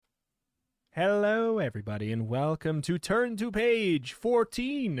Hello, everybody, and welcome to Turn to Page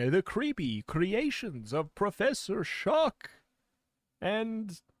 14, The Creepy Creations of Professor Shock.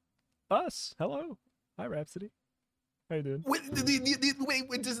 And us. Hello. Hi, Rhapsody. How you doing? Wait,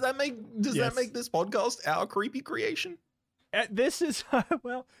 does that make this podcast our creepy creation? This is,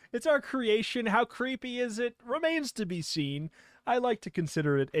 well, it's our creation. How creepy is it? Remains to be seen. I like to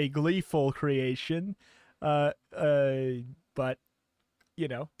consider it a gleeful creation. But, you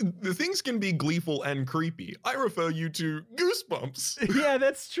know. The things can be gleeful and creepy. I refer you to Goosebumps. Yeah,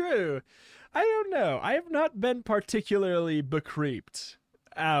 that's true. I don't know. I have not been particularly becreeped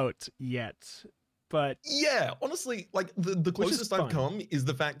out yet, but... Yeah, honestly, like, the closest I've come is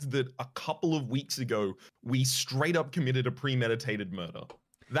the fact that a couple of weeks ago, we straight up committed a premeditated murder.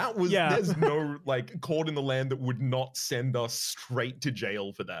 That was, there's no, like, court in the land that would not send us straight to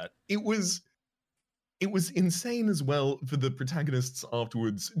jail for that. It was insane as well for the protagonists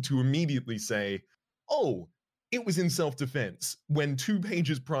afterwards to immediately say, oh, it was in self-defense, when 2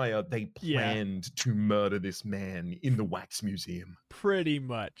 pages prior they planned to murder this man in the wax museum. Pretty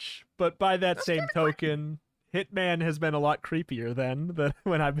much. But by that same token, Hitman has been a lot creepier than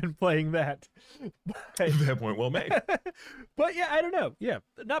when I've been playing that. Fair point, well made. But yeah, I don't know. Yeah,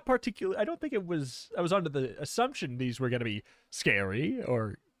 not particularly. I don't think it was, I was under the assumption these were going to be scary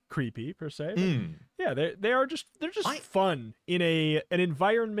or creepy per se. Yeah, they're just fun in an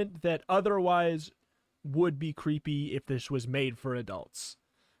environment that otherwise would be creepy if this was made for adults,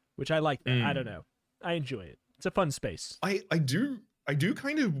 which I like that. I don't know, I enjoy it. It's a fun space. I do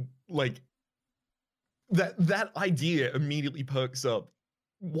kind of like that idea immediately perks up.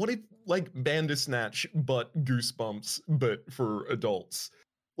 What if, like, Bandersnatch but Goosebumps but for adults?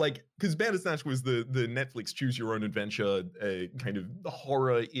 Like, because Bandersnatch was the Netflix choose your own adventure, kind of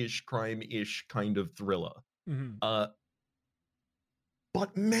horror-ish, crime-ish kind of thriller.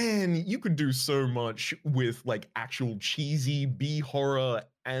 But man, you could do so much with, like, actual cheesy B-horror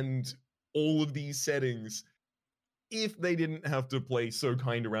and all of these settings if they didn't have to play so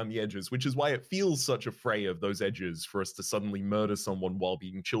kind around the edges, which is why it feels such a fray of those edges for us to suddenly murder someone while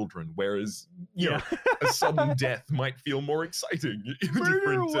being children, whereas, you know, a sudden death might feel more exciting in a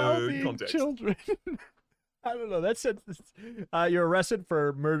different context. Children. I don't know. That sense, you're arrested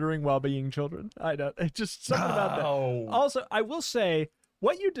for murdering while being children. I don't. It's just something about that. Also, I will say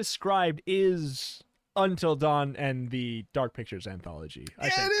what you described is Until Dawn and the Dark Pictures anthology.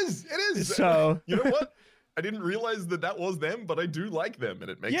 It is. It is. So you know what? I didn't realize that was them, but I do like them, and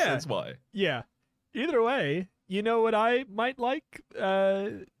it makes sense why. Yeah. Either way, you know what I might like?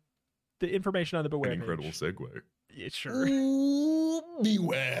 The information on the Beware An incredible segue. Yeah, sure. Ooh,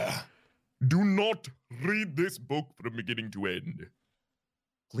 beware. Do not read this book from beginning to end.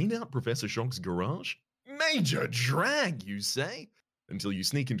 Clean out Professor Shock's garage? Major drag, you say? Until you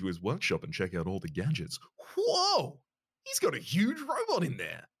sneak into his workshop and check out all the gadgets. Whoa! He's got a huge robot in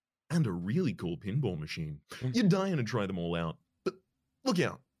there. And a really cool pinball machine. You're dying to try them all out. But look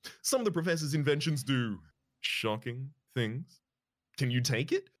out. Some of the professor's inventions do shocking things. Can you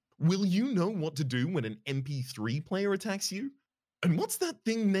take it? Will you know what to do when an MP3 player attacks you? And what's that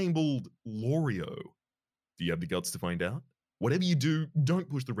thing named Lorio? Do you have the guts to find out? Whatever you do, don't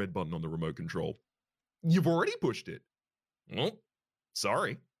push the red button on the remote control. You've already pushed it. Well,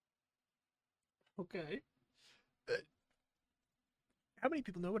 sorry. Okay. How many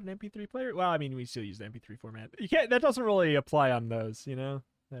people know what an MP3 player? Well, I mean, we still use the MP3 format. You can't. That doesn't really apply on those, you know.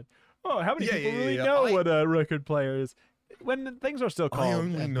 How many people really know what a record player is? When things are still called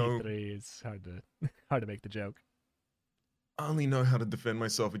MP3, it's hard to make the joke. I only know how to defend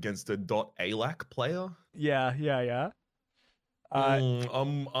myself against a .alac player. Yeah.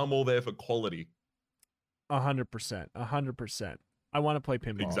 I'm all there for quality. 100%. I want to play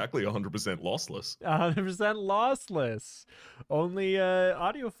pinball. Exactly, 100% lossless. 100% lossless. Only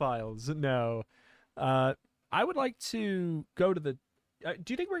audio files. No. I would like to go to the...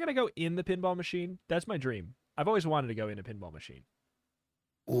 do you think we're going to go in the pinball machine? That's my dream. I've always wanted to go in a pinball machine.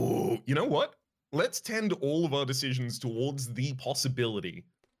 Oh, you know what? Let's tend all of our decisions towards the possibility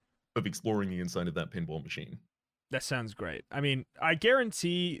of exploring the inside of that pinball machine. That sounds great. I mean, I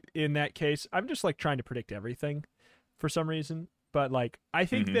guarantee in that case, I'm just like trying to predict everything for some reason. But, like, I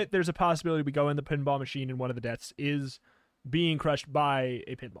think that there's a possibility we go in the pinball machine and one of the deaths is being crushed by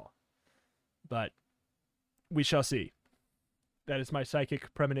a pinball. But we shall see. That is my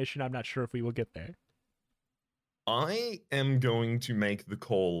psychic premonition. I'm not sure if we will get there. I am going to make the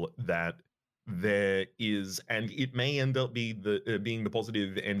call that there is, and it may end up being the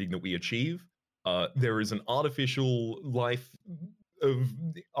positive ending that we achieve. There is an artificial life of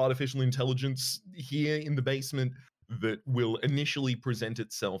artificial intelligence here in the basement that will initially present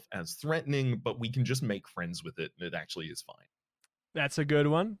itself as threatening, but we can just make friends with it and it actually is fine. That's a good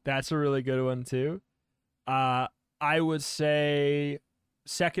one. That's a really good one too. I would say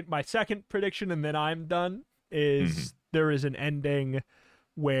my second prediction, and then I'm done, is there is an ending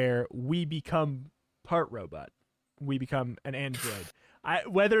where we become part robot. We become an android.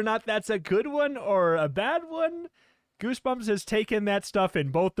 Whether or not that's a good one or a bad one, Goosebumps has taken that stuff in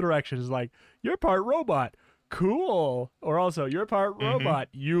both directions. Like, you're part robot. Cool. Or also, you're part robot.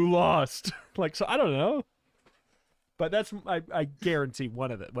 You lost. Like, so I don't know. But that's I guarantee one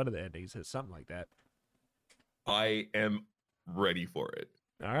of the endings is something like that. I am ready for it.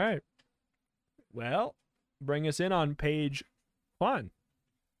 All right. Well, bring us in on page 1.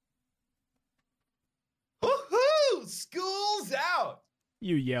 Woohoo! School's out!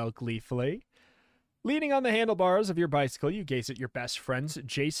 You yell gleefully. Leaning on the handlebars of your bicycle, you gaze at your best friends,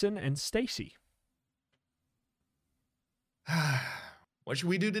 Jason and Stacey. What should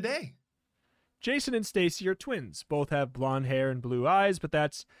we do today? Jason and Stacey are twins. Both have blonde hair and blue eyes, but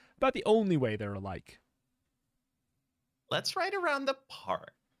that's about the only way they're alike. Let's ride around the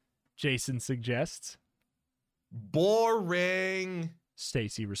park. Jason suggests. Boring.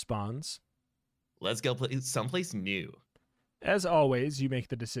 Stacey responds. Let's go someplace new. As always, you make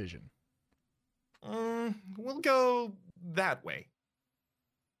the decision. We'll go that way.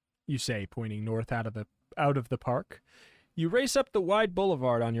 You say, pointing north out of the park. You race up the wide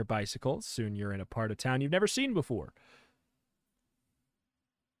boulevard on your bicycle. Soon you're in a part of town you've never seen before.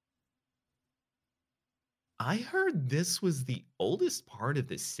 I heard this was the oldest part of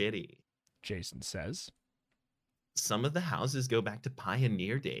the city, Jason says. Some of the houses go back to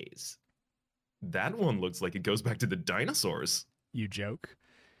pioneer days. That one looks like it goes back to the dinosaurs. You joke.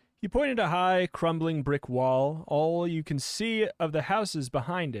 You point at a high, crumbling brick wall. All you can see of the houses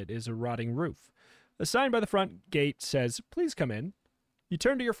behind it is a rotting roof. A sign by the front gate says, "Please come in." You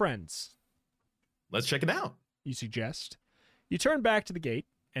turn to your friends. Let's check it out, you suggest. You turn back to the gate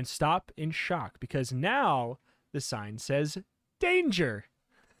and stop in shock because now the sign says, "Danger."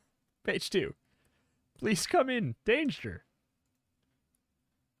 Page 2. Please come in. Danger.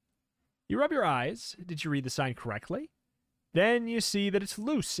 You rub your eyes. Did you read the sign correctly? Then you see that it's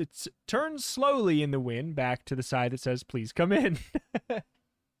loose. It turns slowly in the wind back to the side that says, "Please come in."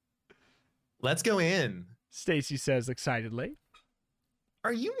 Let's go in, Stacey says excitedly.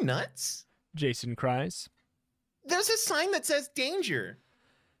 Are you nuts? Jason cries. There's a sign that says danger.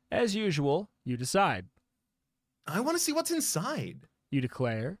 As usual, you decide. I want to see what's inside, you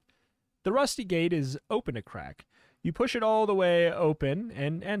declare. The rusty gate is open a crack. You push it all the way open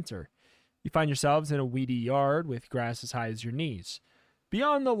and enter. You find yourselves in a weedy yard with grass as high as your knees.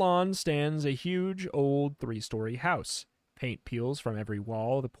 Beyond the lawn stands a huge old 3-story house. Paint peels from every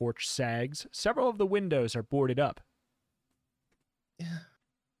wall, the porch sags. Several of the windows are boarded up.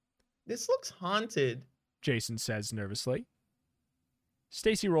 This looks haunted, Jason says nervously.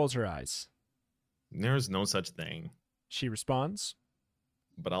 Stacey rolls her eyes. There's no such thing, she responds.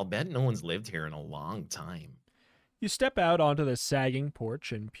 But I'll bet no one's lived here in a long time. You step out onto the sagging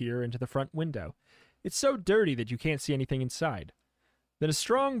porch and peer into the front window. It's so dirty that you can't see anything inside. Then a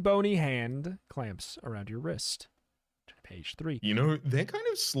strong, bony hand clamps around your wrist. Turn to page 3. You know, they're kind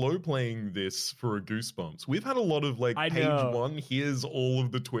of slow playing this for a Goosebumps. We've had a lot of, like, page 1, here's all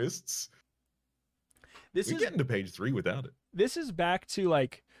of the twists. We're getting to page 3 without it. This is back to,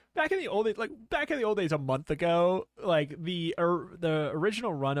 like, back in the old days a month ago, like the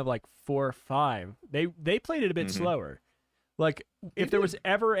original run of like 4 or 5, they played it a bit slower. Like if there was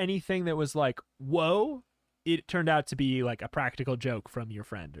ever anything that was like, whoa, it turned out to be like a practical joke from your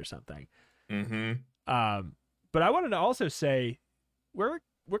friend or something. But I wanted to also say we're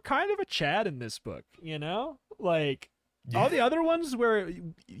kind of a Chad in this book, you know, like all the other ones where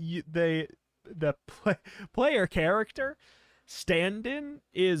the player character stand-in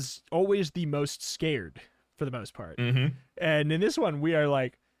is always the most scared for the most part. And in this one, we are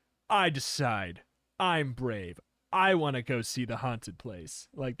like, I decide. I'm brave. I want to go see the haunted place.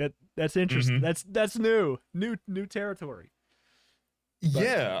 Like that's interesting. That's new territory. But,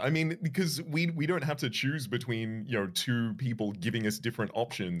 yeah, I mean, because we don't have to choose between, you know, 2 people giving us different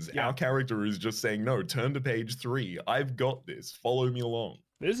options. Yeah. Our character is just saying, no, turn to page 3. I've got this. Follow me along.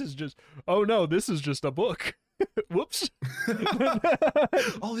 This is just a book. Whoops.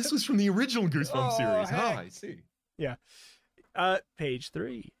 Oh, this was from the original Goosebumps series. Heck. I see. Yeah. Page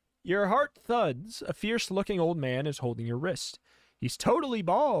 3. Your heart thuds. A fierce-looking old man is holding your wrist. He's totally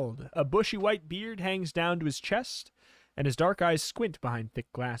bald. A bushy white beard hangs down to his chest, and his dark eyes squint behind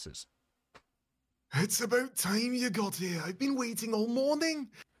thick glasses. It's about time you got here. I've been waiting all morning.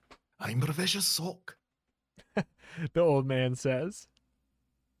 I'm Professor Sock. The old man says.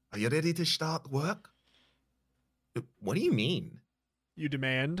 Are you ready to start work? What do you mean? You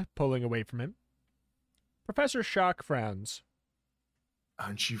demand, pulling away from him. Professor Shock frowns.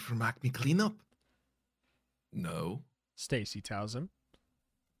 Aren't you from Acme Cleanup? No. Stacey tells him.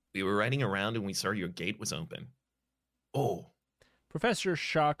 We were riding around and we saw your gate was open. Oh. Professor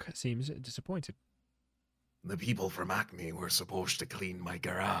Shock seems disappointed. The people from Acme were supposed to clean my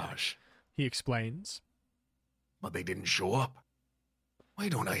garage, he explains. But they didn't show up. Why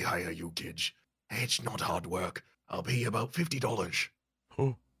don't I hire you kids? It's not hard work. I'll pay you about $50.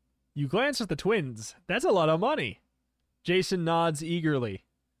 Oh. You glance at the twins. That's a lot of money. Jason nods eagerly.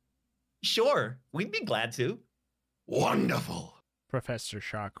 Sure, we'd be glad to. Wonderful, Professor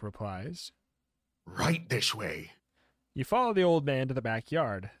Shock replies. Right this way. You follow the old man to the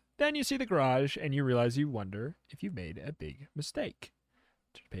backyard. Then you see the garage, and you realize you wonder if you made a big mistake.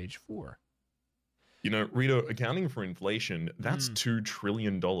 To page 4. You know, Rita, accounting for inflation, that's $2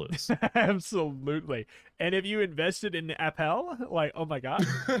 trillion. Absolutely. And if you invested in Apple, like, oh my God.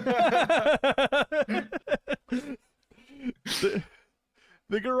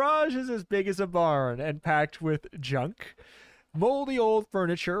 The garage is as big as a barn and packed with junk. Moldy old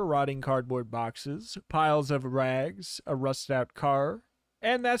furniture, rotting cardboard boxes, piles of rags, a rusted-out car,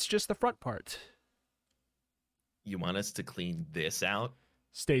 and that's just the front part. You want us to clean this out?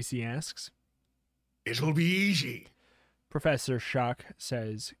 Stacey asks. It'll be easy, Professor Shock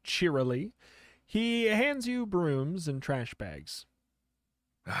says cheerily. He hands you brooms and trash bags.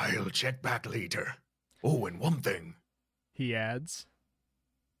 I'll check back later. Oh, and one thing, he adds.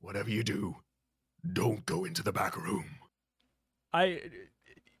 Whatever you do, don't go into the back room. I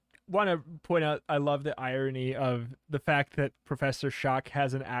want to point out, I love the irony of the fact that Professor Shock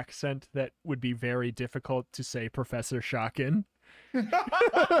has an accent that would be very difficult to say Professor Shock in.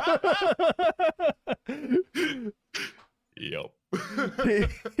 Yep.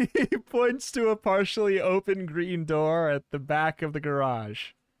 He points to a partially open green door at the back of the garage.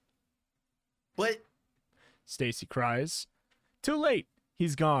 What? Stacey cries. Too late.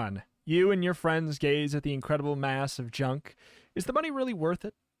 He's gone. You and your friends gaze at the incredible mass of junk. Is the money really worth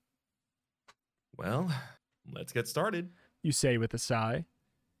it? Well, let's get started, you say with a sigh.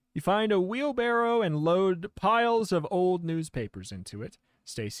 You find a wheelbarrow and load piles of old newspapers into it.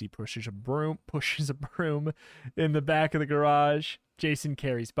 Stacey pushes a broom in the back of the garage. Jason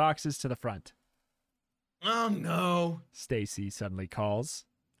carries boxes to the front. Oh no, Stacey suddenly calls.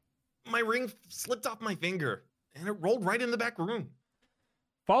 My ring slipped off my finger, and it rolled right in the back room.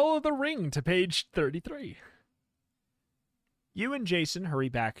 Follow the ring to page 33. You and Jason hurry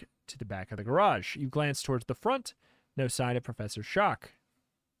back to the back of the garage. You glance towards the front. No sign of Professor Shock.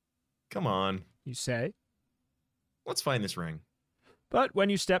 Come on, you say. Let's find this ring. But when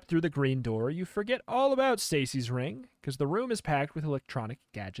you step through the green door, you forget all about Stacey's ring, because the room is packed with electronic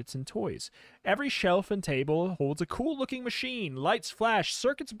gadgets and toys. Every shelf and table holds a cool-looking machine. Lights flash,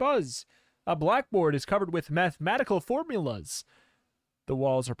 circuits buzz. A blackboard is covered with mathematical formulas. The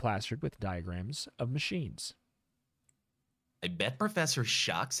walls are plastered with diagrams of machines. I bet Professor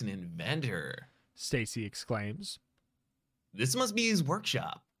Shock's an inventor, Stacey exclaims. This must be his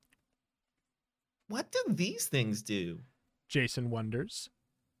workshop. What do these things do? Jason wonders.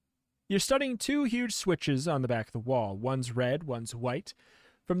 You're studying two huge switches on the back of the wall. One's red, one's white.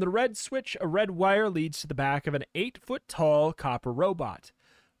 From the red switch, a red wire leads to the back of an 8-foot-tall copper robot.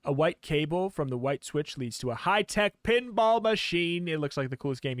 A white cable from the white switch leads to a high-tech pinball machine. It looks like the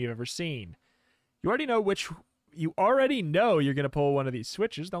coolest game you've ever seen. You already know you're going to pull one of these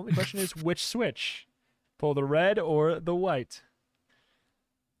switches. The only question is which switch. Pull the red or the white.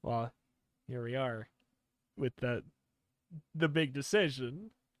 Well, here we are with the big decision.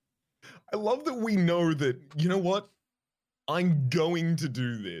 I love that we know that, you know what? I'm going to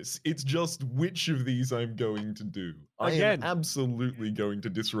do this. It's just which of these I'm going to do. Again, I am absolutely going to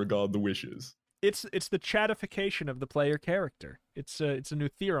disregard the wishes. It's the chatification of the player character. It's a new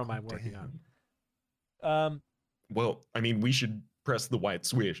theorem I'm working on. Well, I mean, we should press the white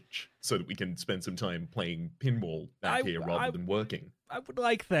switch so that we can spend some time playing pinball back here rather than working. I would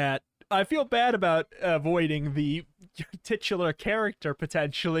like that. I feel bad about avoiding the titular character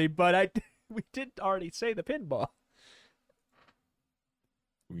potentially, but we did already say the pinball.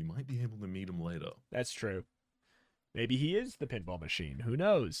 We might be able to meet him later. That's true. Maybe he is the pinball machine. Who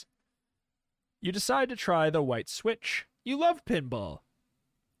knows? You decide to try the white switch. You love pinball.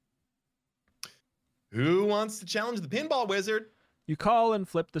 Who wants to challenge the pinball wizard? You call and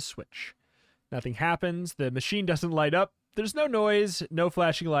flip the switch. Nothing happens. The machine doesn't light up. There's no noise, no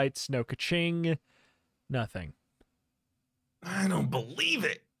flashing lights, no ka-ching, nothing. I don't believe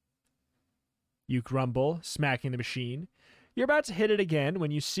it. You grumble, smacking the machine. You're about to hit it again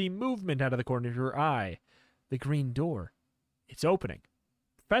when you see movement out of the corner of your eye. The green door. It's opening.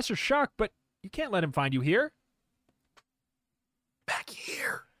 Professor's shocked, but you can't let him find you here. Back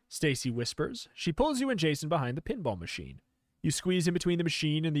here, Stacey whispers. She pulls you and Jason behind the pinball machine. You squeeze in between the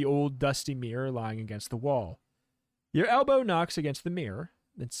machine and the old dusty mirror lying against the wall. Your elbow knocks against the mirror,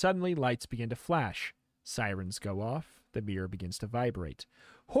 then suddenly lights begin to flash. Sirens go off. The mirror begins to vibrate.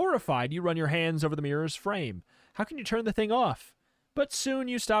 Horrified, you run your hands over the mirror's frame. How can you turn the thing off? But soon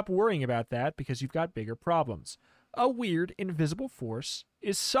you stop worrying about that because you've got bigger problems. A weird, invisible force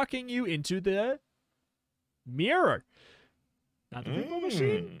is sucking you into the mirror. Not the pinball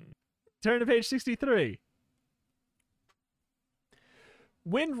machine. Turn to page 63.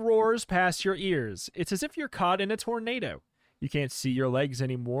 Wind roars past your ears. It's as if you're caught in a tornado. You can't see your legs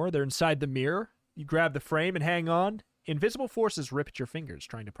anymore. They're inside the mirror. You grab the frame and hang on. Invisible forces rip at your fingers,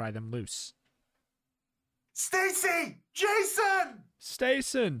 trying to pry them loose. Stacey! Jason!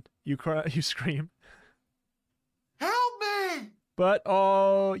 Stacey! You scream. Help me! But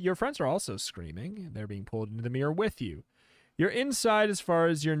all your friends are also screaming. They're being pulled into the mirror with you. You're inside as far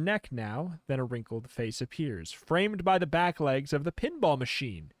as your neck now. Then a wrinkled face appears, framed by the back legs of the pinball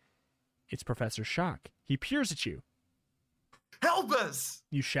machine. It's Professor Shock. He peers at you. Help us!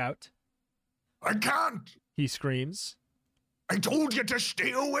 You shout. I can't! He screams. I told you to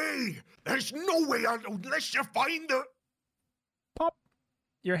stay away! There's no way out unless you find the... Pop.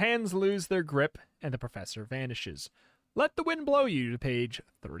 Your hands lose their grip, and the professor vanishes. Let the wind blow you to page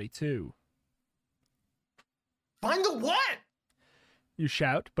 32. Find the what? You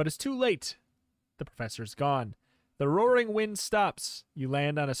shout, but it's too late. The professor's gone. The roaring wind stops. You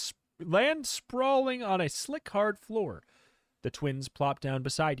land sprawling on a slick, hard floor. The twins plop down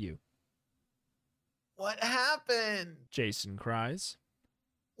beside you. What happened? Jason cries.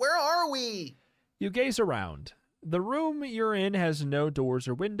 Where are we? You gaze around. The room you're in has no doors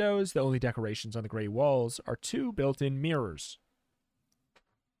or windows. The only decorations on the gray walls are two built-in mirrors.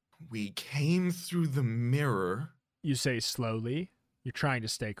 We came through the mirror. You say slowly. You're trying to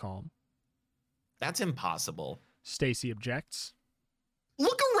stay calm. That's impossible. Stacey objects.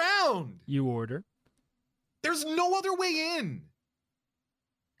 Look around! You order. There's no other way in.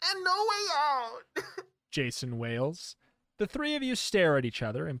 And no way out. Jason wails. The three of you stare at each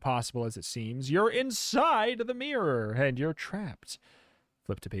other, impossible as it seems. You're inside the mirror, and you're trapped.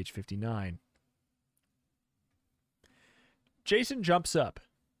 Flip to page 59. Jason jumps up.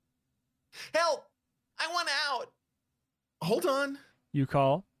 Help! I want out! Hold on. You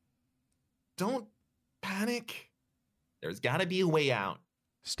call. Don't panic. There's gotta be a way out.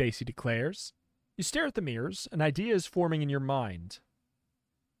 Stacey declares. You stare at the mirrors. An idea is forming in your mind.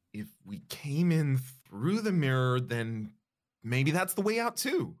 If we came in through the mirror, then maybe that's the way out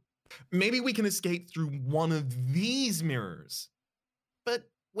too. Maybe we can escape through one of these mirrors. But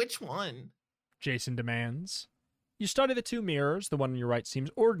which one? Jason demands. You study the two mirrors. The one on your right seems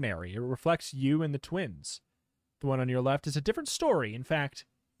ordinary. It reflects you and the twins. The one on your left is a different story. In fact,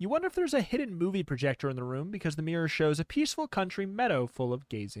 you wonder if there's a hidden movie projector in the room because the mirror shows a peaceful country meadow full of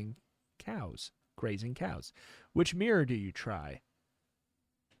grazing cows. Which mirror do you try?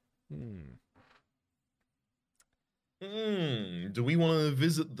 Do we want to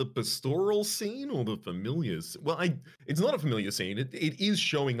visit the pastoral scene or the familiar? Well, it's not a familiar scene. It is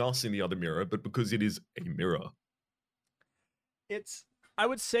showing us in the other mirror, but because it is a mirror. I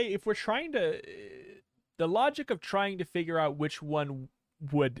would say if we're trying to, the logic of trying to figure out which one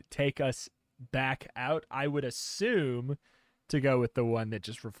would take us back out, I would assume to go with the one that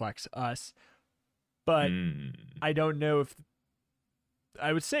just reflects us. But I don't know if,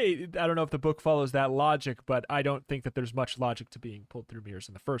 I would say, I don't know if the book follows that logic, but I don't think that there's much logic to being pulled through mirrors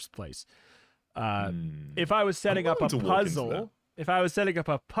in the first place. If I was setting up a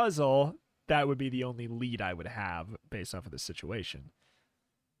puzzle, that would be the only lead I would have based off of the situation.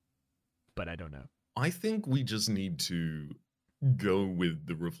 But I don't know. I think we just need to go with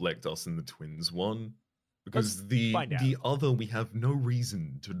the reflect us and the twins one, because the other we have no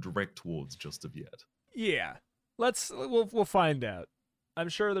reason to direct towards just of yet. Yeah, we'll find out. I'm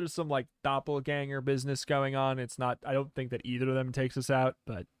sure there's some like doppelganger business going on. It's not. I don't think that either of them takes us out,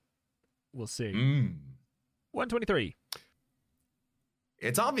 but we'll see. 123.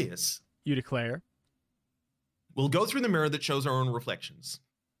 It's obvious. You declare. We'll go through the mirror that shows our own reflections.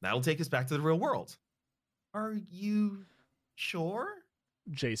 That'll take us back to the real world. Are you sure?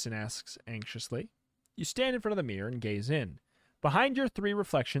 Jason asks anxiously. You stand in front of the mirror and gaze in. Behind your three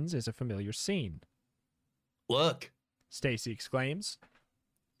reflections is a familiar scene. Look. Stacey exclaims.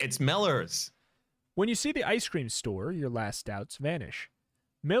 It's Miller's. When you see the ice cream store, your last doubts vanish.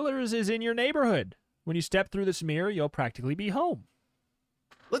 Miller's is in your neighborhood. When you step through this mirror, you'll practically be home.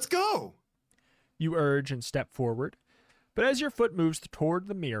 Let's go. You urge and step forward. But as your foot moves toward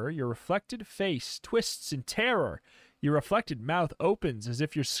the mirror, your reflected face twists in terror. Your reflected mouth opens as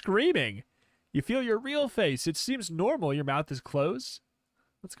if you're screaming. You feel your real face. It seems normal. Your mouth is closed.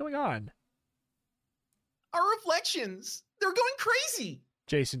 What's going on? Our reflections. They're going crazy.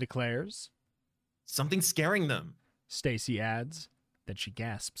 Jason declares. Something's scaring them. Stacey adds. Then she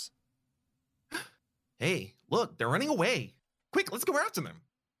gasps. Hey, look, they're running away. Quick, let's go after them.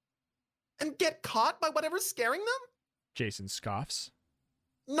 And get caught by whatever's scaring them? Jason scoffs.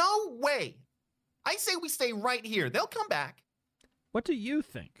 No way. I say we stay right here. They'll come back. What do you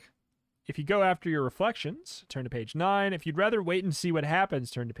think? If you go after your reflections, turn to page 9. If you'd rather wait and see what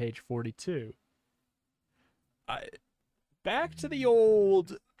happens, turn to page 42. Back to the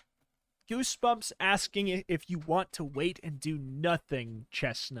old Goosebumps asking if you want to wait and do nothing,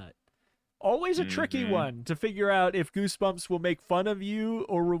 Chestnut. Always a tricky one to figure out if Goosebumps will make fun of you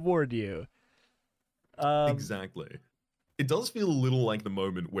or reward you. Exactly. It does feel a little like the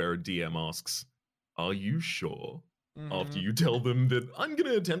moment where a DM asks, "Are you sure?" After you tell them that I'm going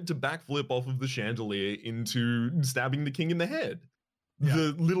to attempt to backflip off of the chandelier into stabbing the king in the head. Yeah.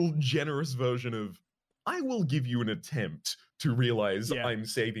 The little generous version of, I will give you an attempt to realize I'm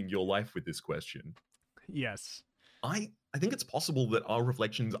saving your life with this question. Yes. I think it's possible that our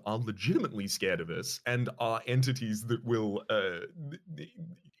reflections are legitimately scared of us and are entities that will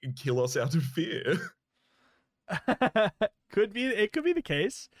kill us out of fear. It could be the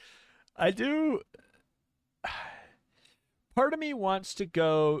case. Part of me wants to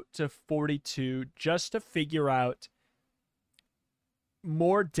go to 42 just to figure out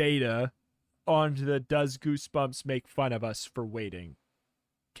more data on the does Goosebumps make fun of us for waiting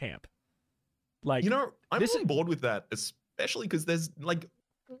camp. Like, I'm on board with that, especially because there's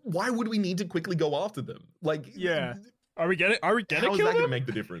why would we need to quickly go after them? Are we gonna how is kill that them? Gonna make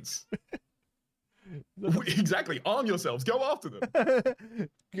the difference? Exactly. Arm yourselves. Go after them.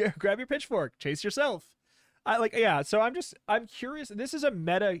 Grab your pitchfork. Chase yourself. So I'm curious. This is a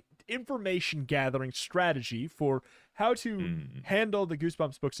meta information gathering strategy for how to handle the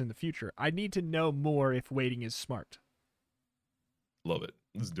Goosebumps books in the future. I need to know more if waiting is smart. Love it.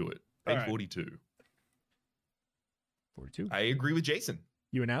 Let's do it. Page 42. 42? I agree with Jason.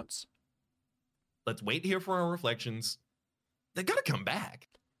 You announce? Let's wait here for our reflections. They gotta come back.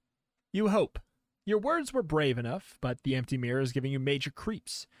 You hope. Your words were brave enough, but the empty mirror is giving you major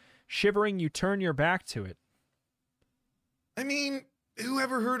creeps. Shivering, you turn your back to it. I mean, who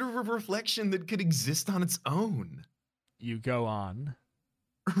ever heard of a reflection that could exist on its own? You go on.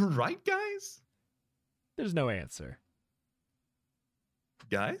 Right, guys? There's no answer.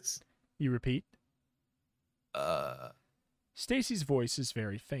 Guys? You repeat. Stacey's voice is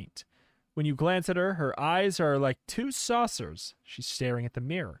very faint. When you glance at her, her eyes are like two saucers. She's staring at the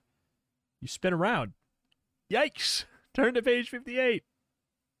mirror. You spin around. Yikes! Turn to page 58.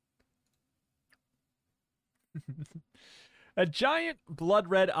 A giant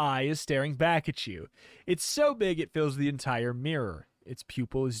blood-red eye is staring back at you. It's so big it fills the entire mirror. Its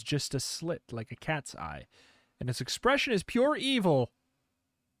pupil is just a slit like a cat's eye, and its expression is pure evil.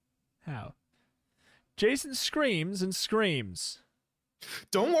 How? Jason screams and screams.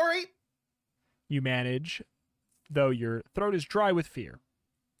 Don't worry. You manage, though your throat is dry with fear.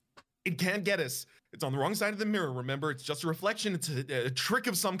 It can't get us. It's on the wrong side of the mirror, remember? It's just a reflection. It's a trick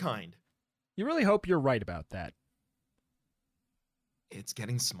of some kind. You really hope you're right about that. It's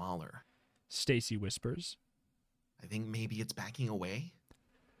getting smaller. Stacey whispers. I think maybe it's backing away.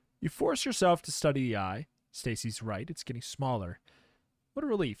 You force yourself to study the eye. Stacey's right. It's getting smaller. What a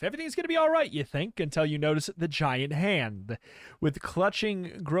relief. Everything's going to be all right, you think, until you notice the giant hand. With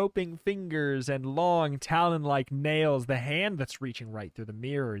clutching, groping fingers and long, talon-like nails, the hand that's reaching right through the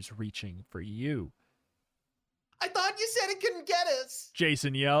mirror is reaching for you. I thought you said it couldn't get us!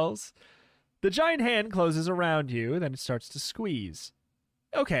 Jason yells. The giant hand closes around you, then it starts to squeeze.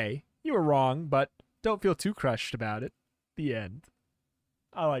 Okay, you were wrong, but don't feel too crushed about it. The end.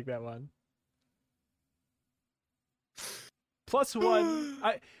 I like that one.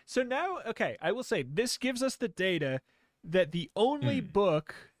 +1. So now, okay, I will say this gives us the data that the only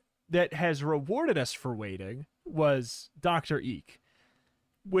book that has rewarded us for waiting was Dr. Eek,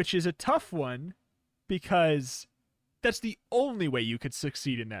 which is a tough one because that's the only way you could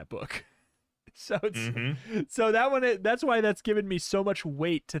succeed in that book. So it's so that one, that's why that's given me so much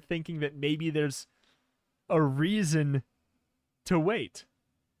weight to thinking that maybe there's a reason to wait.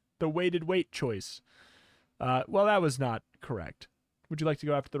 The weighted wait choice. Well, that was not correct. Would you like to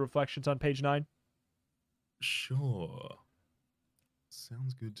go after the reflections on page 9? Sure.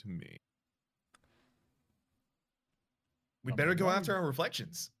 Sounds good to me. We better go after our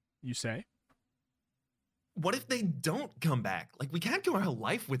reflections. You say? What if they don't come back? Like, we can't go our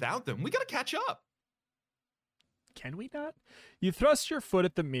life without them. We gotta catch up. Can we not? You thrust your foot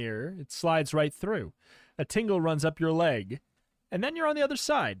at the mirror. It slides right through. A tingle runs up your leg. And then you're on the other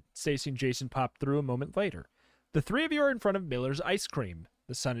side. Stacey and Jason pop through a moment later. The three of you are in front of Miller's Ice Cream.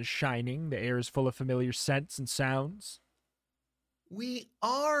 The sun is shining. The air is full of familiar scents and sounds. We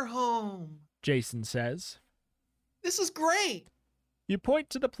are home, Jason says. This is great. You point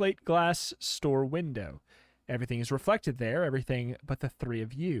to the plate glass store window. Everything is reflected there, everything but the three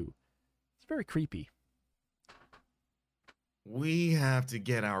of you. It's very creepy. We have to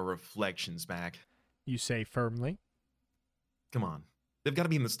get our reflections back. You say firmly. Come on. They've got to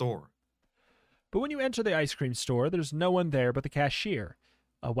be in the store. But when you enter the ice cream store, there's no one there but the cashier.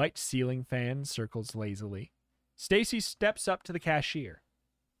 A white ceiling fan circles lazily. Stacey steps up to the cashier.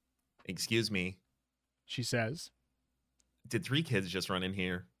 Excuse me, she says. Did 3 kids just run in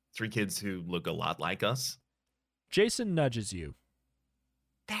here? 3 kids who look a lot like us? Jason nudges you.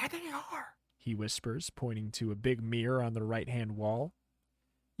 There they are, he whispers, pointing to a big mirror on the right-hand wall.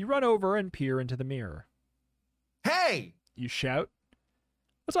 You run over and peer into the mirror. Hey! You shout.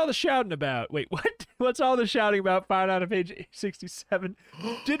 What's all the shouting about? Wait, what? What's all the shouting about? Found out on page 67.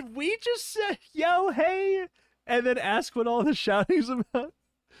 Did we just yell, hey, and then ask what all the shouting's about?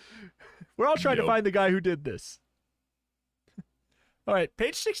 We're all trying to find the guy who did this. All right,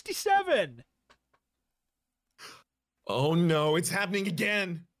 page 67. Oh no, it's happening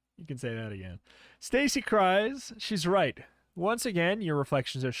again. You can say that again. Stacey cries. She's right. Once again, your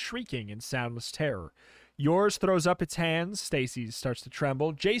reflections are shrieking in soundless terror. Yours throws up its hands. Stacey's starts to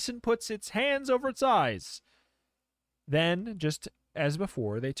tremble. Jason puts its hands over its eyes. Then, just as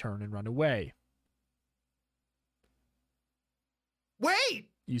before, they turn and run away. Wait!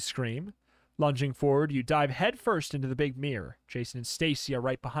 You scream. Lunging forward, you dive headfirst into the big mirror. Jason and Stacey are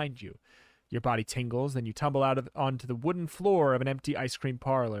right behind you. Your body tingles, then you tumble out onto the wooden floor of an empty ice cream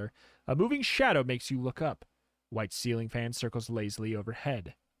parlor. A moving shadow makes you look up. White ceiling fan circles lazily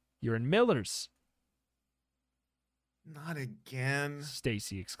overhead. You're in Miller's. Not again,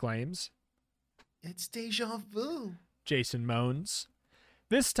 Stacey exclaims. It's deja vu, Jason moans.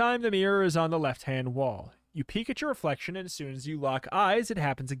 This time the mirror is on the left-hand wall. You peek at your reflection, and as soon as you lock eyes, it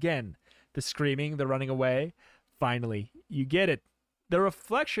happens again. The screaming, the running away. Finally, you get it. The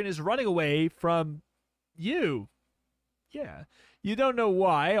reflection is running away from you. Yeah. You don't know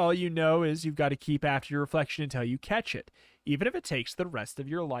why. All you know is you've got to keep after your reflection until you catch it, even if it takes the rest of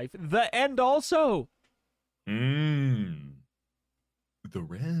your life. The end also. The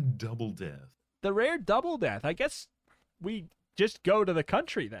rare double death. The rare double death. I guess we just go to the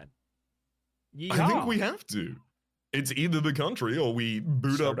country then. Yeehaw. I think we have to. It's either the country or we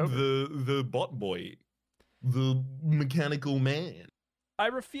boot Start up over. the bot boy, the mechanical man. I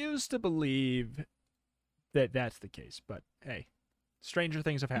refuse to believe that that's the case, but hey, stranger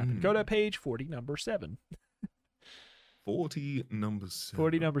things have happened. Go to page 40, number 7. 40, number 7.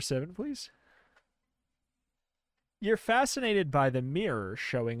 40, number 7, please. You're fascinated by the mirror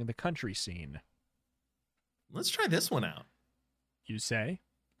showing the country scene. Let's try this one out. You say?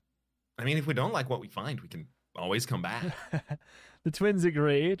 I mean, if we don't like what we find, we can always come back. The twins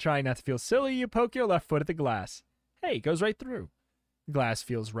agree. Trying not to feel silly, you poke your left foot at the glass. Hey, it goes right through. The glass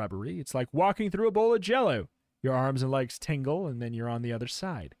feels rubbery. It's like walking through a bowl of Jell-O. Your arms and legs tingle, and then you're on the other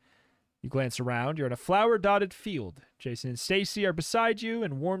side. You glance around. You're in a flower-dotted field. Jason and Stacey are beside you,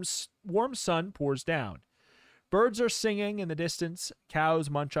 and warm sun pours down. Birds are singing in the distance. Cows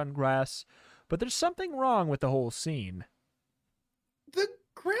munch on grass. But there's something wrong with the whole scene. The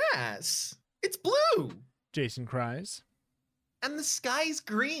grass. It's blue. Jason cries. And the sky's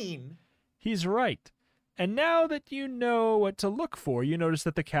green. He's right. And now that you know what to look for, you notice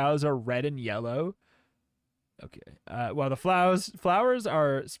that the cows are red and yellow. Okay. While the flowers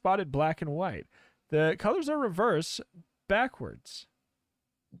are spotted black and white. The colors are reversed backwards.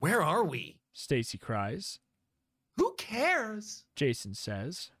 Where are we? Stacey cries. Who cares? Jason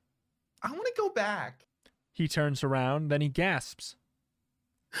says. I want to go back. He turns around, then he gasps.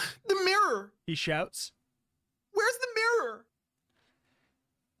 The mirror. He shouts. Where's the mirror?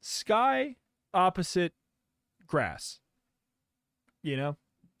 Sky opposite grass. You know?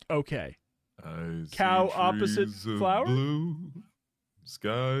 Okay. Cow opposite flower? Blue,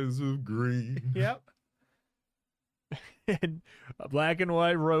 skies of green. Yep. And black and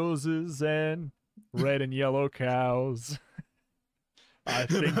white roses and red and yellow cows. I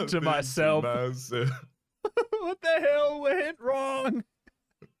think to myself, what the hell went wrong?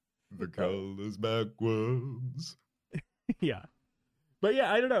 The colors backwards. Yeah. But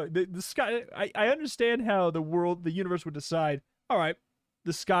yeah, I don't know. The sky, I understand how the universe would decide, all right,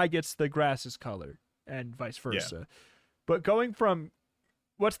 the sky gets the grass's color and vice versa. Yeah. But going from,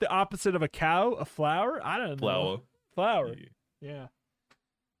 what's the opposite of a cow? A flower? I don't know. Flower. Yeah.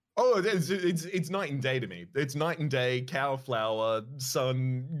 Oh, it's night and day to me. It's night and day, cow, flower,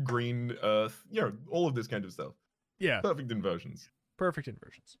 sun, green, earth, all of this kind of stuff. Yeah. Perfect inversions.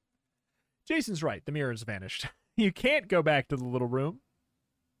 Jason's right. The mirror has vanished. You can't go back to the little room.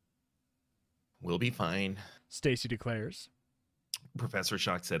 We'll be fine, Stacey declares. Professor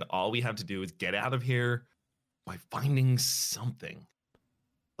Shock said all we have to do is get out of here by finding something.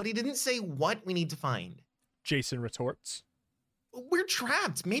 But he didn't say what we need to find. Jason retorts. We're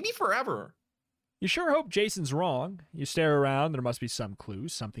trapped, maybe forever. You sure hope Jason's wrong. You stare around. There must be some clue,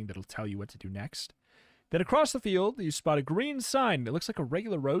 something that'll tell you what to do next. Then across the field, you spot a green sign that looks like a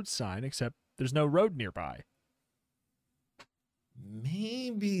regular road sign, except there's no road nearby.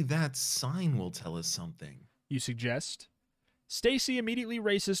 Maybe that sign will tell us something, you suggest. Stacey immediately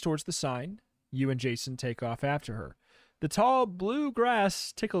races towards the sign. You and Jason take off after her. The tall blue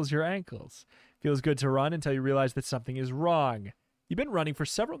grass tickles your ankles. Feels good to run until you realize that something is wrong. You've been running for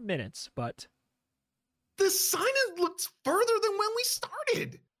several minutes, but... The sign looks further than when we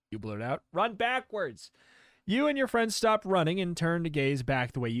started, you blurt out. Run backwards. You and your friends stop running and turn to gaze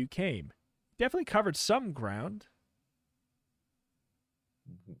back the way you came. Definitely covered some ground.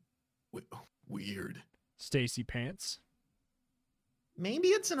 Weird. Stacey pants. Maybe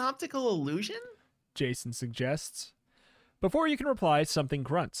it's an optical illusion? Jason suggests. Before you can reply, something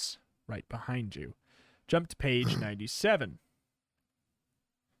grunts right behind you. Jump to page 97.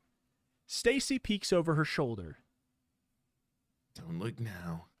 Stacey peeks over her shoulder. Don't look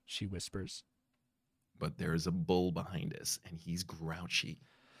now, she whispers. But there's a bull behind us, and he's grouchy.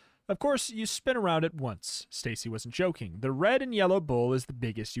 Of course, you spin around at once. Stacey wasn't joking. The red and yellow bull is the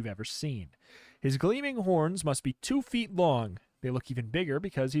biggest you've ever seen. His gleaming horns must be 2 feet long. They look even bigger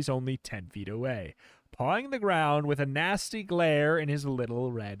because he's only 10 feet away, pawing the ground with a nasty glare in his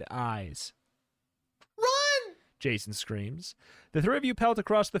little red eyes. Run! Jason screams. The three of you pelt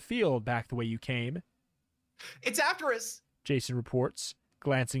across the field back the way you came. It's after us, Jason reports,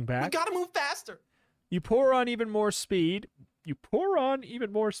 glancing back. We gotta move faster. You pour on even more speed.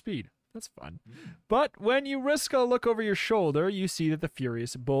 That's fun. But when you risk a look over your shoulder, you see that the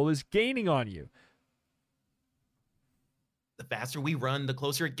furious bull is gaining on you. The faster we run, the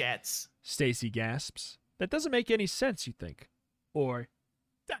closer it gets. Stacey gasps. That doesn't make any sense, you think. Or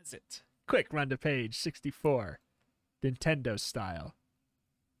does it? Quick, run to page 64. Nintendo style.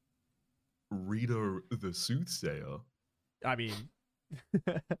 Rita the Soothsayer. I mean...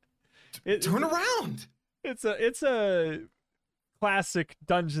 Turn around! It's a classic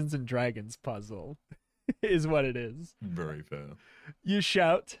Dungeons and Dragons puzzle, is what it is. Very fair. You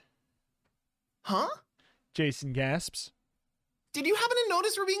shout. Huh? Jason gasps. Did you happen to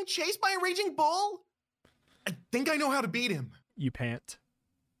notice we're being chased by a raging bull? I think I know how to beat him. You pant.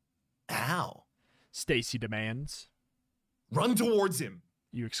 How? Stacey demands. Run towards him.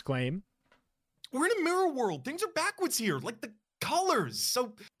 You exclaim. We're in a mirror world. Things are backwards here, like the colors.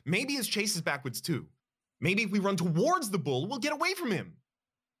 So maybe his chase is backwards too. Maybe if we run towards the bull, we'll get away from him.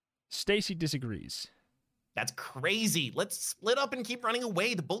 Stacey disagrees. That's crazy. Let's split up and keep running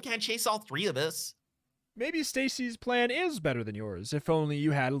away. The bull can't chase all three of us. Maybe Stacey's plan is better than yours, if only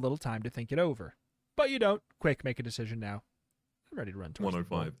you had a little time to think it over. But you don't. Quick, make a decision now. I'm ready to run towards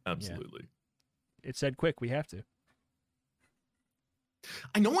 105, absolutely. Yeah. It said quick, we have to.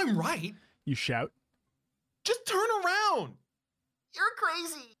 I know I'm right. You shout. Just turn around. You're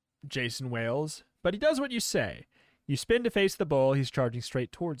crazy. Jason wails, but he does what you say. You spin to face the bull. He's charging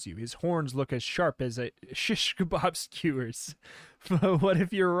straight towards you. His horns look as sharp as a shish kebab skewers. But what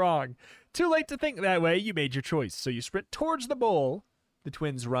if you're wrong? Too late to think that way. You made your choice. So you sprint towards the bull. The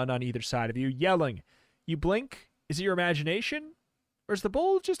twins run on either side of you, yelling. You blink. Is it your imagination? Or is the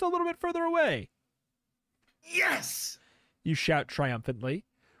bull just a little bit further away? Yes! You shout triumphantly.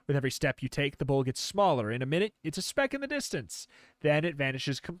 With every step you take, the bull gets smaller. In a minute, it's a speck in the distance. Then it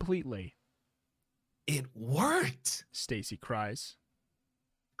vanishes completely. It worked! Stacey cries.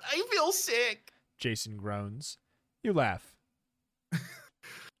 I feel sick. Jason groans. You laugh.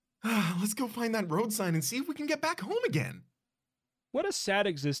 Let's go find that road sign and see if we can get back home again. What a sad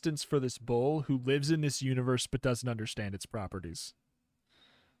existence for this bull who lives in this universe but doesn't understand its properties.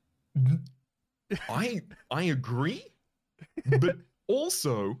 I agree, but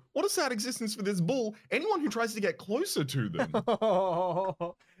also, what a sad existence for this bull. Anyone who tries to get closer to them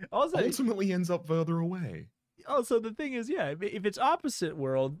also, ultimately ends up further away. Also, the thing is, yeah, if it's opposite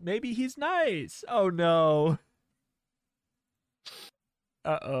world, maybe he's nice. Oh, no.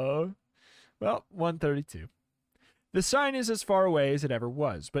 Uh-oh. Well, 132. The sign is as far away as it ever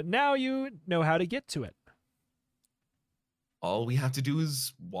was, but now you know how to get to it. All we have to do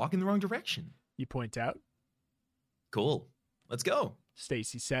is walk in the wrong direction. You point out. Cool. Let's go.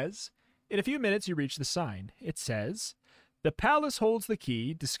 Stacey says. In a few minutes, you reach the sign. It says, "The palace holds the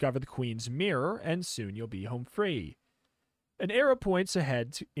key. Discover the queen's mirror, and soon you'll be home free." An arrow points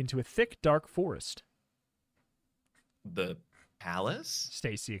ahead into a thick, dark forest. The palace?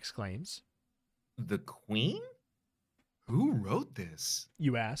 Stacey exclaims. The queen? Who wrote this?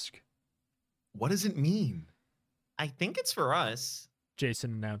 You ask. What does it mean? I think it's for us.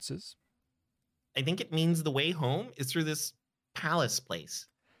 Jason announces. I think it means the way home is through this palace place.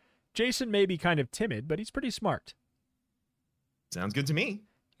 Jason may be kind of timid, but he's pretty smart. Sounds good to me.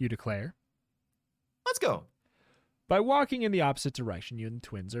 You declare. Let's go. By walking in the opposite direction, you and the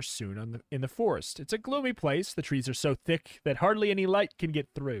twins are soon in the forest. It's a gloomy place. The trees are so thick that hardly any light can get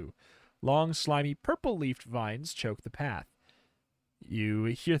through. Long, slimy, purple-leafed vines choke the path. You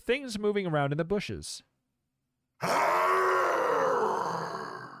hear things moving around in the bushes.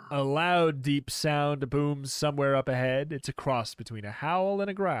 A loud, deep sound booms somewhere up ahead. It's a cross between a howl and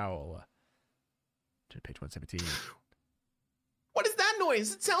a growl. Turn to page 117. What is that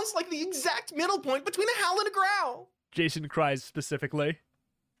noise? It sounds like the exact middle point between a howl and a growl. Jason cries specifically.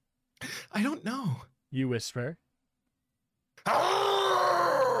 I don't know. You whisper.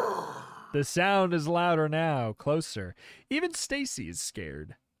 The sound is louder now, closer. Even Stacey is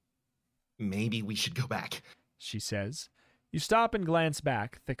scared. Maybe we should go back, she says. You stop and glance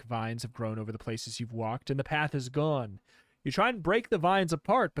back. Thick vines have grown over the places you've walked, and the path is gone. You try and break the vines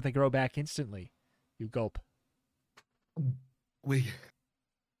apart, but they grow back instantly. You gulp. We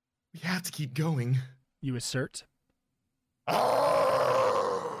have to keep going. You assert.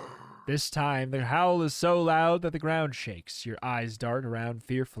 This time, the howl is so loud that the ground shakes. Your eyes dart around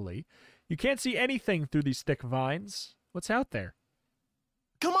fearfully. You can't see anything through these thick vines. What's out there?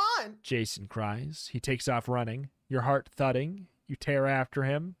 Come on! Jason cries. He takes off running, your heart thudding. You tear after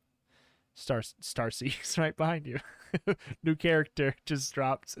him. Stacey's right behind you. New character just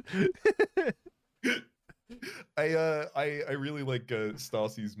dropped. I really like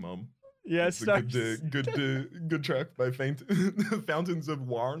Stacey's mum. Yes, yeah, good track by Fountains of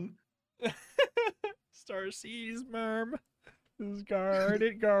Warn. Stacey's mum.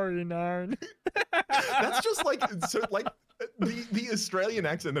 Garden iron. That's just like the Australian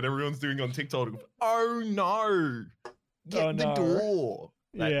accent that everyone's doing on TikTok. Oh no! Get the door.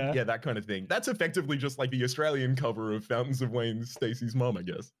 Yeah, that kind of thing. That's effectively just like the Australian cover of Fountains of Wayne's Stacey's mum, I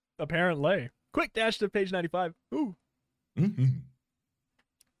guess. Apparently. Quick dash to page 95. Ooh. Mm-hmm.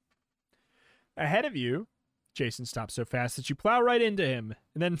 Ahead of you, Jason stops so fast that you plow right into him,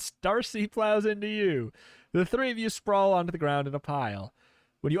 and then Stacey plows into you. The three of you sprawl onto the ground in a pile.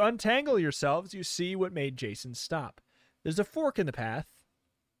 When you untangle yourselves, you see what made Jason stop. There's a fork in the path.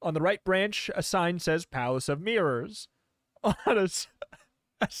 On the right branch, a sign says Palace of Mirrors. On a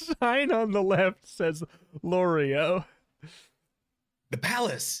sign on the left says Lorio. The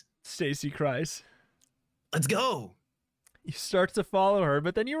palace! Stacey cries. Let's go! You start to follow her,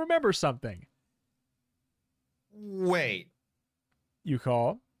 but then you remember something. Wait. You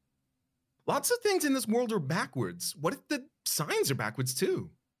call. Lots of things in this world are backwards. What if the signs are backwards too?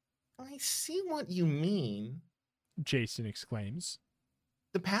 I see what you mean. Jason exclaims.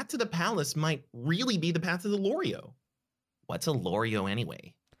 The path to the palace might really be the path to the Lorio. What's a Lorio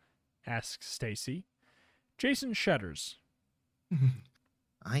anyway? Asks Stacey. Jason shudders.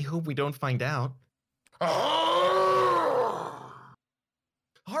 I hope we don't find out.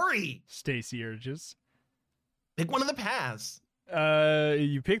 Hurry! Stacey urges. Pick one of the paths.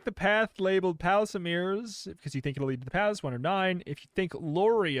 You pick the path labeled Palace of Mirrors because you think it'll lead to the palace, 109. If you think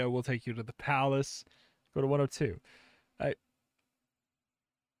Lorio will take you to the palace, go to 102.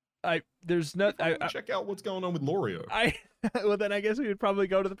 There's not. Check out what's going on with Lorio. Well, then I guess we would probably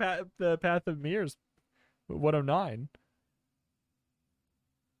go to the path of mirrors, 109.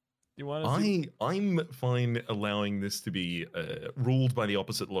 You want to? I'm fine allowing this to be ruled by the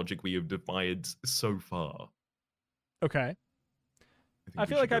opposite logic we have defied so far. Okay. I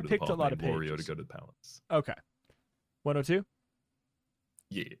feel like I picked a lot of pages. Lorio to go to the palace. Okay. 102?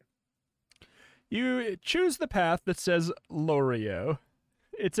 Yeah. You choose the path that says Lorio.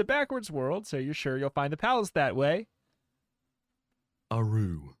 It's a backwards world, so you're sure you'll find the palace that way.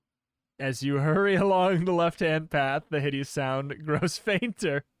 Aru. As you hurry along the left-hand path, the hideous sound grows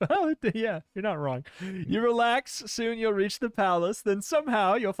fainter. Oh, yeah, you're not wrong. You relax, soon you'll reach the palace, then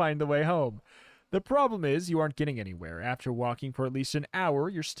somehow you'll find the way home. The problem is you aren't getting anywhere. After walking for at least an hour,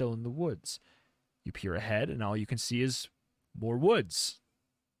 you're still in the woods. You peer ahead, and all you can see is more woods.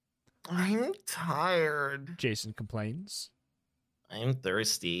 I'm tired. Jason complains. I'm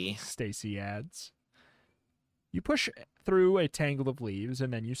thirsty. Stacey adds. You push through a tangle of leaves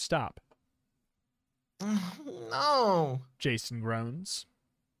and then you stop. No. Jason groans.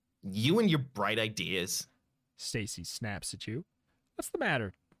 You and your bright ideas. Stacey snaps at you. What's the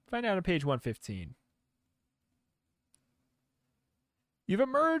matter? Find out on page 115. You've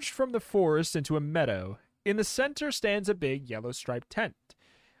emerged from the forest into a meadow. In the center stands a big yellow striped tent.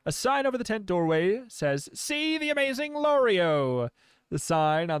 A sign over the tent doorway says, "See the amazing Lorio." The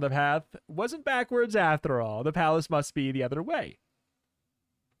sign on the path wasn't backwards after all. The palace must be the other way.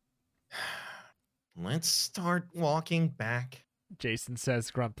 Let's start walking back. Jason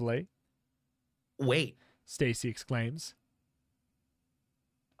says grumpily. Wait, Stacey exclaims.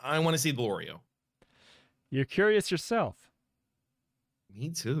 I want to see the Lorio. You're curious yourself. Me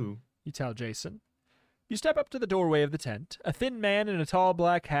too. You tell Jason. You step up to the doorway of the tent. A thin man in a tall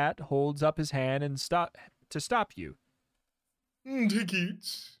black hat holds up his hand and stop you.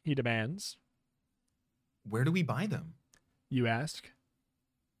 Tickets. He demands. Where do we buy them? You ask.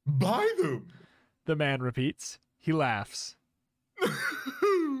 Buy them? The man repeats. He laughs.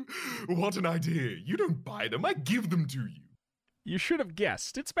 What an idea. You don't buy them, I give them to you. You should have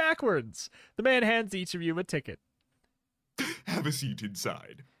guessed. It's backwards. The man hands each of you a ticket. Have a seat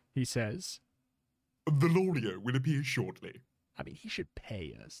inside. He says. The Lorio will appear shortly. I mean, he should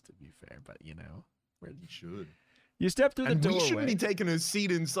pay us, to be fair, but you know. He should. You step through the doorway. We shouldn't be taking a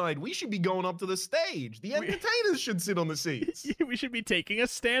seat inside. We should be going up to the stage. The entertainers should sit on the seats. We should be taking a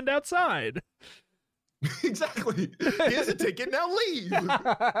stand outside. Exactly. Here's a ticket, now leave.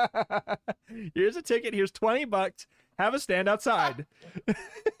 Here's a ticket, here's $20. Have a stand outside.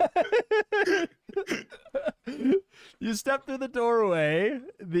 You step through the doorway.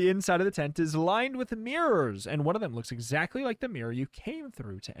 The inside of the tent is lined with mirrors, and one of them looks exactly like the mirror you came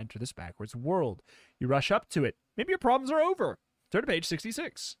through to enter this backwards world. You rush up to it. Maybe your problems are over. Turn to page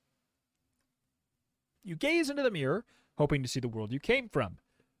 66. You gaze into the mirror, hoping to see the world you came from,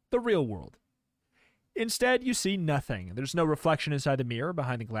 the real world. Instead, you see nothing. There's no reflection inside the mirror.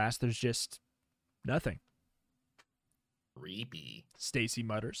 Behind the glass, there's just nothing. Creepy. Stacey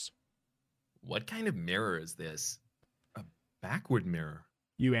mutters. What kind of mirror is this? A backward mirror.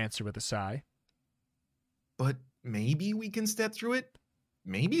 You answer with a sigh. But maybe we can step through it?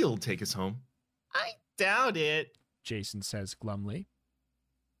 Maybe it'll take us home. I doubt it, Jason says glumly.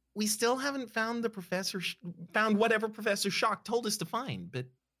 We still haven't found found whatever Professor Shock told us to find, but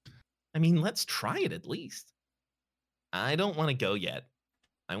I mean, let's try it at least. I don't want to go yet.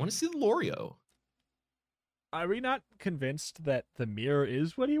 I want to see the Lorio. Are we not convinced that the mirror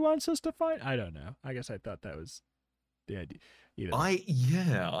is what he wants us to find? I don't know. I guess I thought that was the idea.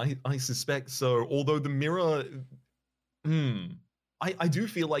 I suspect so. Although the mirror, I do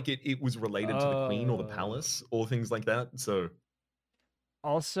feel like it was related to the queen or the palace or things like that. So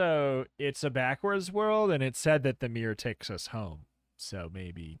also, it's a backwards world, and it said that the mirror takes us home. So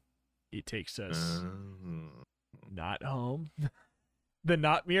maybe it takes us not home. The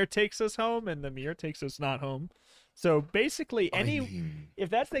not mirror takes us home, and the mirror takes us not home. So basically, if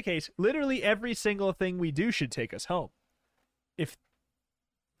that's the case, literally every single thing we do should take us home.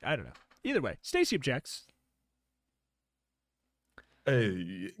 I don't know. Either way, Stacey objects.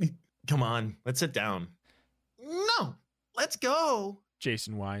 Hey, come on, let's sit down. No, let's go.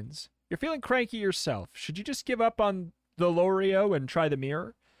 Jason whines. You're feeling cranky yourself. Should you just give up on the Lorio and try the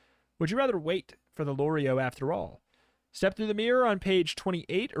mirror? Would you rather wait for the Lorio after all? Step through the mirror on page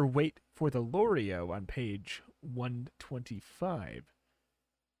 28 or wait for the Lorio on page 125?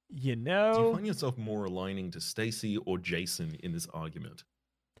 You know... Do you find yourself more aligning to Stacey or Jason in this argument?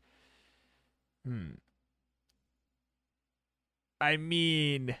 I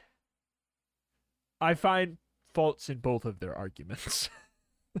mean, I find faults in both of their arguments.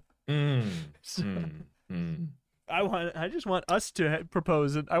 I just want us to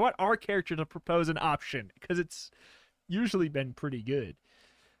propose I want our character to propose an option, because it's usually been pretty good.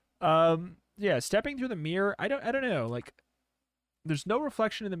 Yeah, stepping through the mirror, I don't know, like, there's no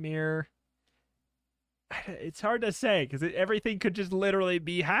reflection in the mirror. It's hard to say, because everything could just literally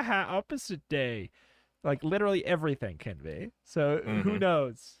be haha opposite day. Like, literally everything can be. So who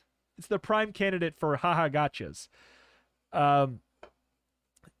knows? It's the prime candidate for haha gotchas.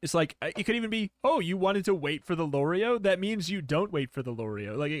 It's like, it could even be, oh, you wanted to wait for the Lorio? That means you don't wait for the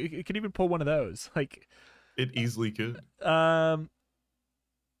Lorio. Like, it could even pull one of those. Like, it easily could. I'm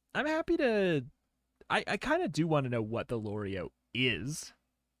happy to... I kind of do want to know what the Lorio is.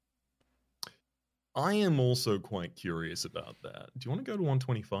 I am also quite curious about that. Do you want to go to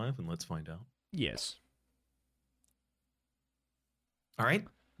 125 and let's find out? Yes. All right,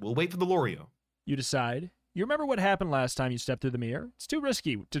 We'll wait for the L'Oreal. You decide. You remember what happened last time you stepped through the mirror? It's too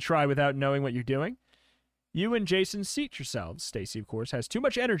risky to try without knowing what you're doing. You and Jason seat yourselves. Stacey, of course, has too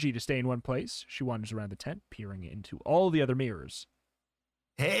much energy to stay in one place. She wanders around the tent, peering into all the other mirrors.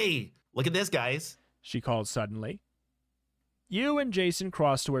 Hey, look at this, guys. She calls suddenly. You and Jason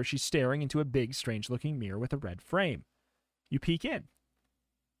cross to where she's staring into a big, strange-looking mirror with a red frame. You peek in.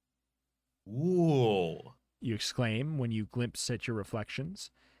 Ooh. You exclaim when you glimpse at your reflections.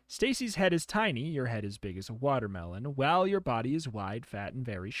 Stacey's head is tiny, your head is big as a watermelon, while your body is wide, fat, and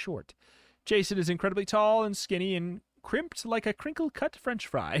very short. Jason is incredibly tall and skinny and crimped like a crinkle-cut French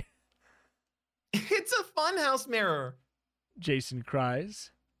fry. It's a funhouse mirror, Jason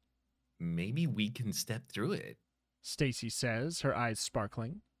cries. Maybe we can step through it. Stacey says, her eyes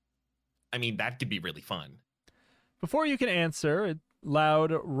sparkling. I mean, that could be really fun. Before you can answer, a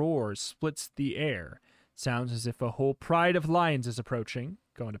loud roar splits the air. Sounds as if a whole pride of lions is approaching.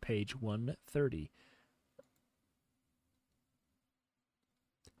 Going to page 130.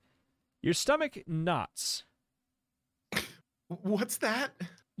 Your stomach knots. What's that?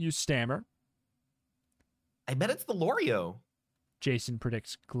 You stammer. I bet it's the L'Oreal. Jason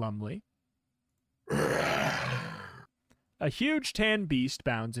predicts glumly. A huge tan beast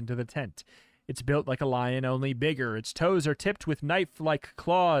bounds into the tent. It's built like a lion, only bigger. Its toes are tipped with knife-like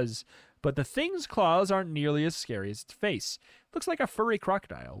claws, but the thing's claws aren't nearly as scary as its face. It looks like a furry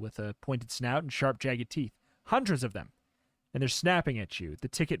crocodile with a pointed snout and sharp, jagged teeth. Hundreds of them. And they're snapping at you. The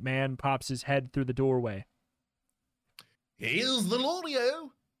ticket man pops his head through the doorway. Here's the L'Oreal,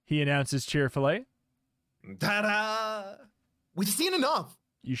 He announces cheerfully. Ta-da! We've seen enough.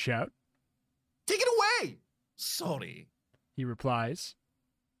 You shout. Take it away. Sorry. He replies.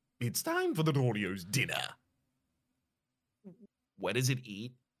 It's time for the L'Oreal's dinner. What does it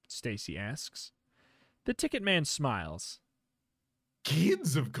eat? Stacey asks. The ticket man smiles.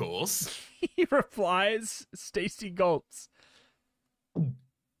 Kids, of course. He replies. Stacey gulps.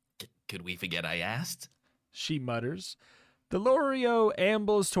 Could we forget I asked? She mutters. The L'Oreal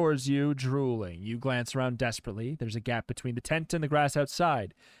ambles towards you, drooling. You glance around desperately. There's a gap between the tent and the grass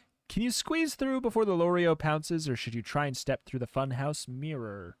outside. Can you squeeze through before the L'Oreal pounces, or should you try and step through the funhouse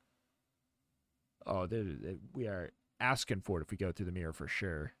mirror? Oh, we are asking for it if we go through the mirror for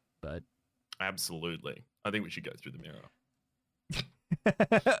sure, but... Absolutely. I think we should go through the mirror.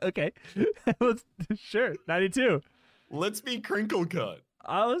 Okay. Let's, sure. 92. Let's be crinkle cut.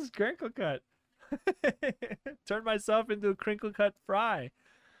 Let's crinkle cut. Turn myself into a crinkle cut fry.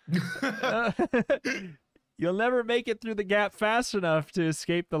 You'll never make it through the gap fast enough to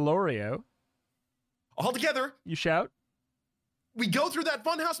escape the L'Oreal. All together. You shout. We go through that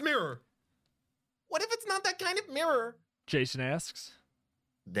funhouse mirror. What if it's not that kind of mirror? Jason asks.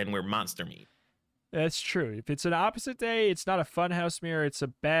 Then we're monster meat. That's true. If it's an opposite day, it's not a funhouse mirror. It's a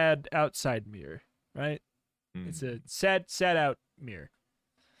bad outside mirror, right? It's a sad out mirror.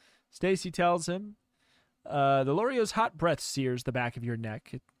 Stacey tells him, the L'Oreal's hot breath sears the back of your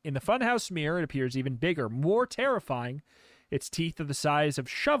neck. In the funhouse mirror, it appears even bigger, more terrifying. Its teeth are the size of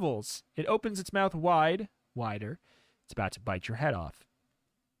shovels. It opens its mouth wider. It's about to bite your head off.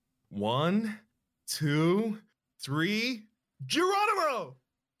 1, 2, 3, Geronimo!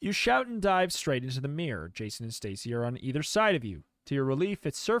 You shout and dive straight into the mirror. Jason and Stacey are on either side of you. To your relief,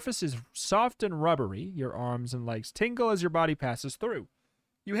 its surface is soft and rubbery. Your arms and legs tingle as your body passes through.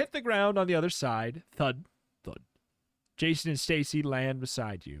 You hit the ground on the other side. Thud, thud. Jason and Stacey land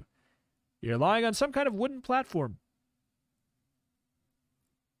beside you. You're lying on some kind of wooden platform.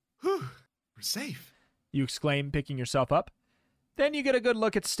 Whew, we're safe. You exclaim, picking yourself up. Then you get a good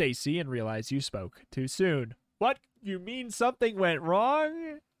look at Stacey and realize you spoke too soon. What? You mean something went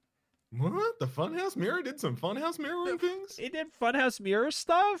wrong? What? The funhouse mirror did some funhouse mirroring things? It did funhouse mirror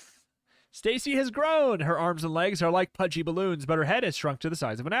stuff? Stacey has grown. Her arms and legs are like pudgy balloons, but her head has shrunk to the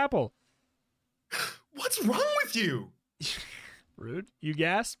size of an apple. What's wrong with you? Rude. You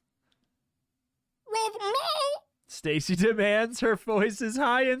gasp. With me? Stacey demands. Her voice is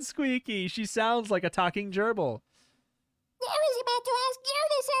high and squeaky. She sounds like a talking gerbil. I was about to ask you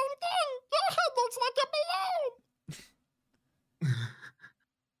the same thing. Your head looks like a balloon.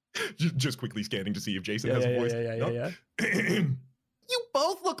 Just quickly scanning to see if Jason has a voice. Yeah. You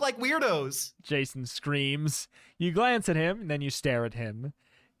both look like weirdos. Jason screams. You glance at him, and then you stare at him.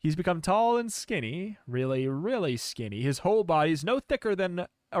 He's become tall and skinny, really, really skinny. His whole body is no thicker than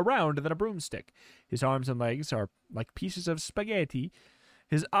around than a broomstick. His arms and legs are like pieces of spaghetti.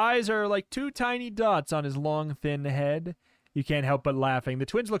 His eyes are like two tiny dots on his long, thin head. You can't help but laughing. The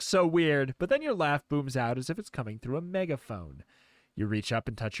twins look so weird, but then your laugh booms out as if it's coming through a megaphone. You reach up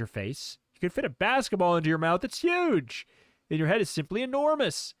and touch your face. You can fit a basketball into your mouth. It's huge. in your head is simply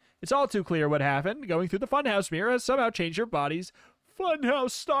enormous. It's all too clear what happened. Going through the funhouse mirror has somehow changed your body's funhouse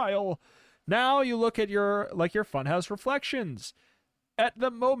style. Now you look at your funhouse reflections. At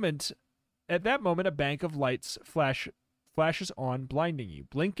that moment, a bank of lights flashes on, blinding you.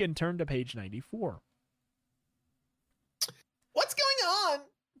 Blink and turn to page 94. What's going on?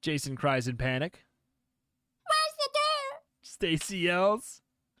 Jason cries in panic. Where's the door? Stacey yells.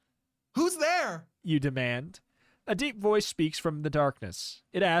 Who's there? You demand. A deep voice speaks from the darkness.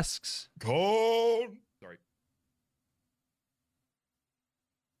 It asks, Sorry.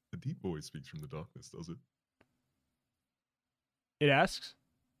 The deep voice speaks from the darkness, does it? It asks?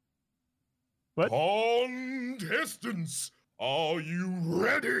 What? Contestants, are you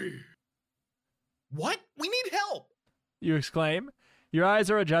ready? What? We need help. You exclaim. Your eyes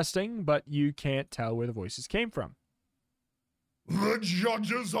are adjusting, but you can't tell where the voices came from. The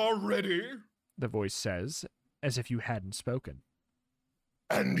judges are ready. The voice says, as if you hadn't spoken.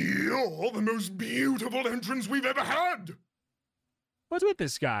 And you're the most beautiful entrance we've ever had. What's with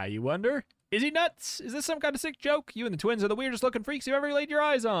this guy, you wonder? Is he nuts? Is this some kind of sick joke? You and the twins are the weirdest looking freaks you've ever laid your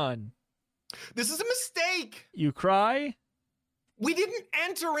eyes on. This is a mistake. You cry. We didn't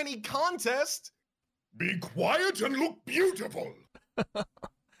enter any contest. Be quiet and look beautiful.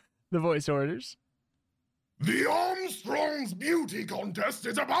 The voice orders. The Armstrong's Beauty Contest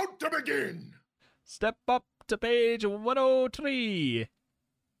is about to begin. Step up to page 103.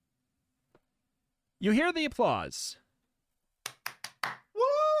 You hear the applause.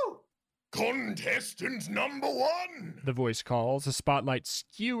 Woo! Contestant number 1. The voice calls. A spotlight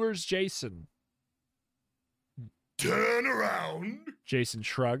skewers Jason. Turn around. Jason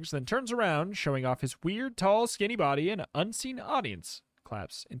shrugs, then turns around, showing off his weird, tall, skinny body, and an unseen audience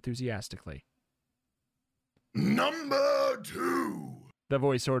claps enthusiastically. Number 2. The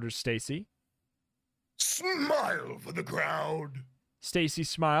voice orders Stacey. Smile for the crowd. Stacey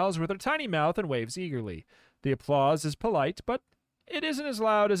smiles with her tiny mouth and waves eagerly. The applause is polite, but it isn't as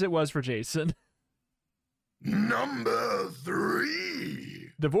loud as it was for Jason. Number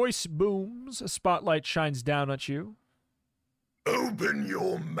 3. The voice booms. A spotlight shines down at you. Open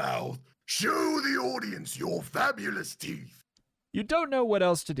your mouth. Show the audience your fabulous teeth. You don't know what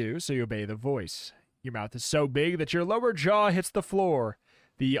else to do, so you obey the voice. Your mouth is so big that your lower jaw hits the floor.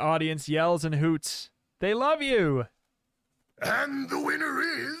 The audience yells and hoots. They love you. And the winner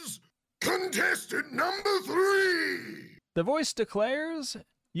is contestant number 3. The voice declares,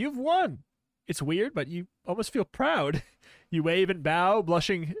 you've won. It's weird, but you almost feel proud. You wave and bow,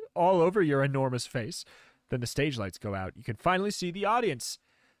 blushing all over your enormous face. Then the stage lights go out. You can finally see the audience.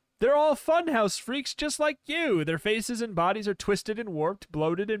 They're all funhouse freaks just like you. Their faces and bodies are twisted and warped,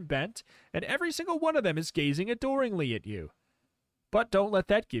 bloated and bent, and every single one of them is gazing adoringly at you. But don't let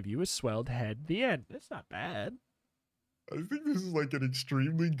that give you a swelled head. The end. It's not bad. I think this is like an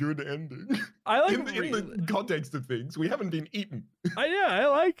extremely good ending. I like in the context of things. We haven't been eaten. I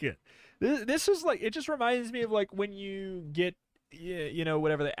like it. This is like, it just reminds me of like when you get,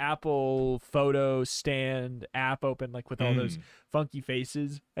 whatever, the Apple photo stand app open, like with all those funky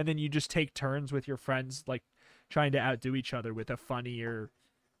faces, and then you just take turns with your friends, like trying to outdo each other with a funnier,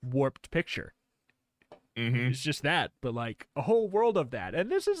 warped picture. It's just that, but like a whole world of that.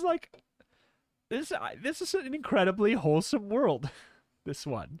 And this is like, this is an incredibly wholesome world. This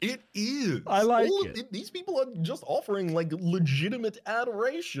one. It is. I like it. These people are just offering like legitimate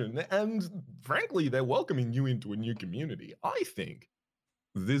adoration, and frankly, they're welcoming you into a new community. I think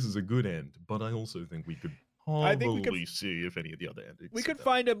this is a good end, but I also think we could probably see if any of the other endings. We could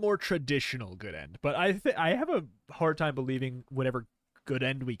find a more traditional good end, but I have a hard time believing whatever good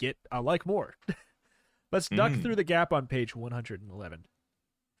end we get, I'll like more. Let's duck through the gap on page 111.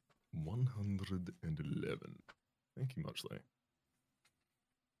 111. Thank you much, Lay.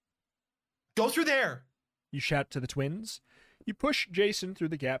 Go through there! You shout to the twins. You push Jason through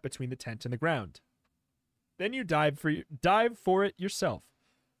the gap between the tent and the ground. Then you dive for it yourself.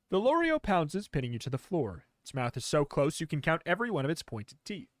 The Loreo pounces, pinning you to the floor. Its mouth is so close you can count every one of its pointed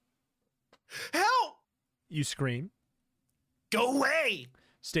teeth. Help! You scream. Go away!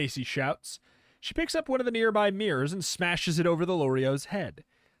 Stacey shouts. She picks up one of the nearby mirrors and smashes it over the Loreo's head.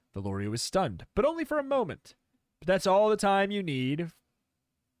 The Loreo is stunned, but only for a moment. But that's all the time you need.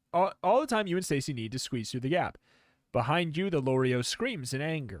 All the time you and Stacey need to squeeze through the gap. Behind you, the Loreo screams in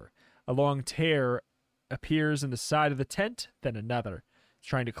anger. A long tear appears in the side of the tent, then another. It's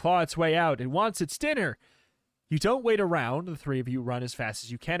trying to claw its way out. It wants its dinner. You don't wait around. The three of you run as fast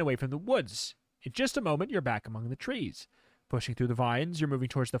as you can away from the woods. In just a moment, you're back among the trees. Pushing through the vines, you're moving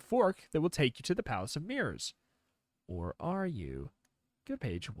towards the fork that will take you to the Palace of Mirrors. Or are you? Go to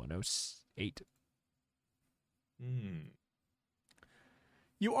page 108.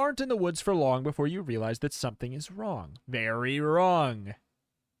 You aren't in the woods for long before you realize that something is wrong. Very wrong.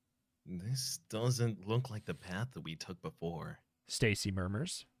 This doesn't look like the path that we took before. Stacey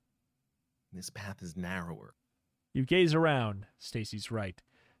murmurs. This path is narrower. You gaze around. Stacey's right.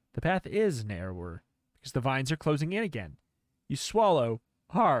 The path is narrower because the vines are closing in again. You swallow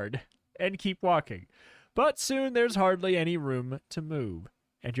hard and keep walking. But soon there's hardly any room to move,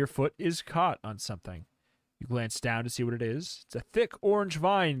 and your foot is caught on something. You glance down to see what it is. It's a thick orange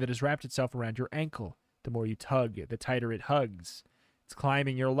vine that has wrapped itself around your ankle. The more you tug, the tighter it hugs. It's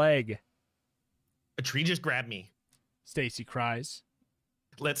climbing your leg. A tree just grabbed me. Stacey cries.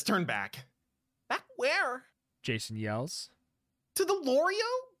 Let's turn back. Back where? Jason yells. To the Lorio?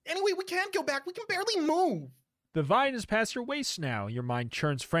 Anyway, we can't go back. We can barely move. The vine is past your waist now. Your mind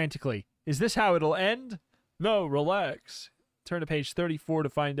churns frantically. Is this how it'll end? No, relax. Turn to page 34 to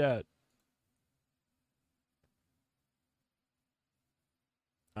find out.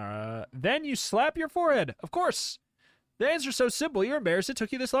 Then you slap your forehead. Of course. The answer's so simple, you're embarrassed it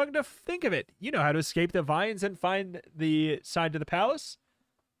took you this long to think of it. You know how to escape the vines and find the side to the palace.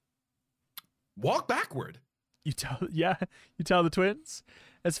 Walk backward. You tell the twins.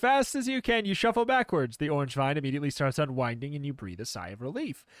 As fast as you can, you shuffle backwards. The orange vine immediately starts unwinding, and you breathe a sigh of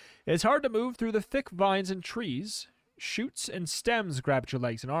relief. It's hard to move through the thick vines and trees. Shoots and stems grab at your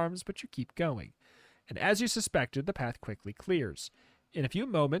legs and arms, but you keep going. And as you suspected, the path quickly clears. In a few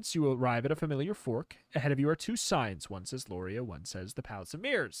moments, you will arrive at a familiar fork. Ahead of you are two signs. One says Loria, one says the Palace of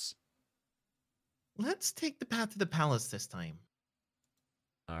Mirrors. Let's take the path to the palace this time.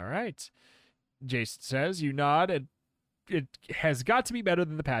 All right. Jason says, you nod, and it has got to be better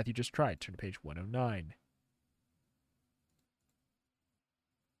than the path you just tried. Turn to page 109.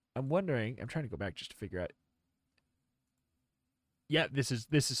 I'm wondering, I'm trying to go back just to figure out. Yeah, this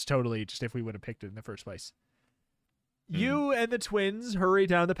is totally just if we would have picked it in the first place. You and the twins hurry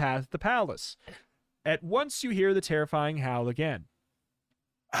down the path to the palace. At once you hear the terrifying howl again.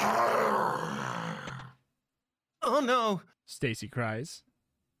 Oh no! Stacey cries.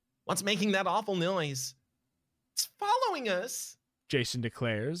 What's making that awful noise? It's following us! Jason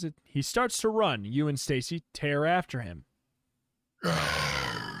declares. He starts to run. You and Stacey tear after him.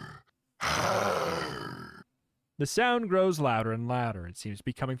 The sound grows louder and louder. It seems to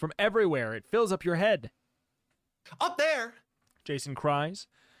be coming from everywhere. It fills up your head. Up there! Jason cries.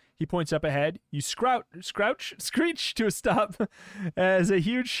 He points up ahead. You screech to a stop as a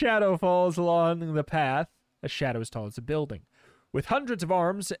huge shadow falls along the path, a shadow as tall as a building. With hundreds of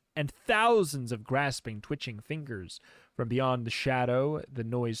arms and thousands of grasping, twitching fingers. From beyond the shadow, the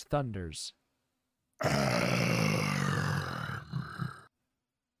noise thunders.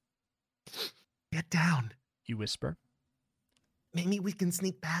 Get down, You whisper. Maybe we can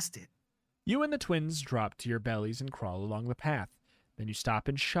sneak past it. You and the twins drop to your bellies and crawl along the path. Then you stop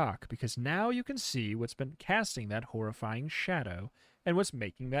in shock because now you can see what's been casting that horrifying shadow and what's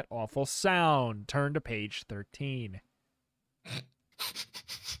making that awful sound. Turn to page 13.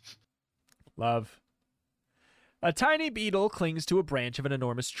 Love. A tiny beetle clings to a branch of an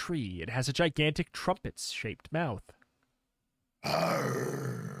enormous tree. It has a gigantic trumpet-shaped mouth.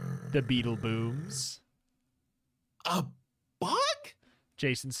 The beetle booms. A bug?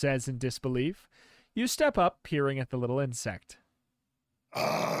 Jason says in disbelief. You step up, peering at the little insect.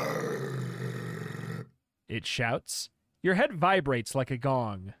 It shouts. Your head vibrates like a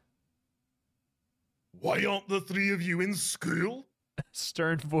gong. Why aren't the three of you in school? A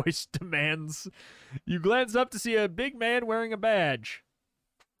stern voice demands. You glance up to see a big man wearing a badge.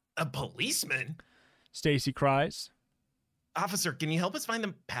 A policeman? Stacey cries. Officer, can you help us find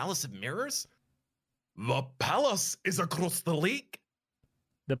the Palace of Mirrors? The palace is across the lake.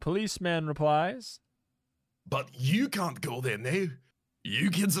 The policeman replies. But you can't go there now. You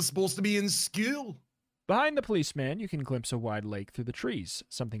kids are supposed to be in school. Behind the policeman, you can glimpse a wide lake through the trees.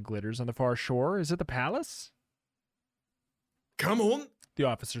 Something glitters on the far shore. Is it the palace? Come on, The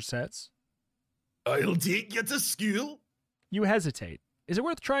officer says. I'll take you to school. You hesitate. Is it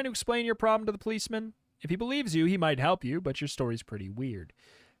worth trying to explain your problem to the policeman? If he believes you, he might help you, but your story's pretty weird.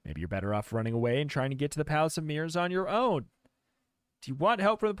 Maybe you're better off running away and trying to get to the Palace of Mirrors on your own. Do you want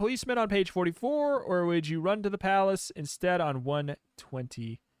help from the policeman on page 44, or would you run to the palace instead on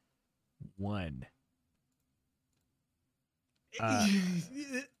 121? A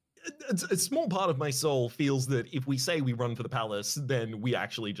small part of my soul feels that if we say we run for the palace, then we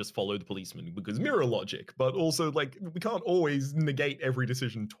actually just follow the policeman because mirror logic, but also, like, we can't always negate every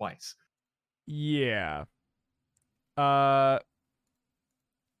decision twice. Yeah. Yeah,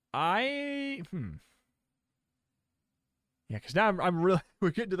 because now I'm really,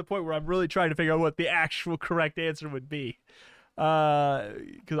 we're getting to the point where I'm really trying to figure out what the actual correct answer would be.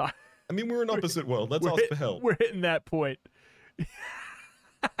 Because I mean, we're in opposite world. Let's ask for help. We're hitting that point.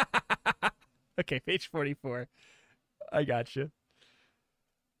 Okay, page 44. I got you.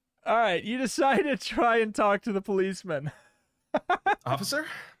 All right, you decide to try and talk to the policeman. Officer,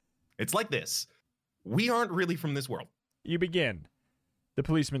 it's like this. We aren't really from this world. You begin. The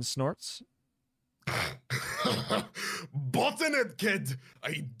policeman snorts. Button it, kid.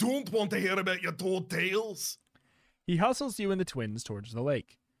 I don't want to hear about your tall tales. He hustles you and the twins towards the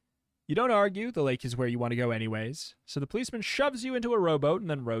lake. You don't argue, the lake is where you want to go anyways, so the policeman shoves you into a rowboat and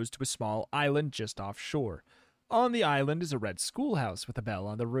then rows to a small island just offshore. On the island is a red schoolhouse with a bell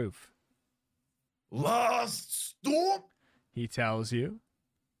on the roof. Last stop, He tells you.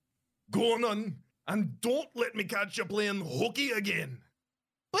 go on, and don't let me catch you playing hooky again.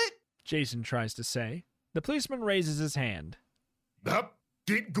 But, Jason tries to say. The policeman raises his hand.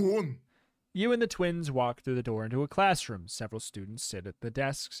 Get going. You and the twins walk through the door into a classroom. Several students sit at the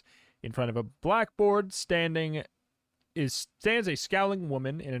desks. In front of a blackboard stands a scowling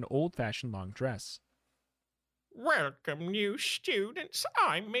woman in an old-fashioned long dress. Welcome, new students.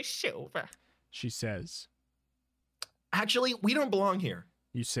 I'm Miss Silver. She says. Actually, we don't belong here.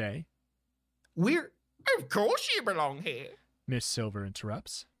 You say. Of course you belong here. Miss Silver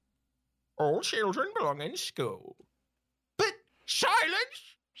interrupts. All children belong in school. But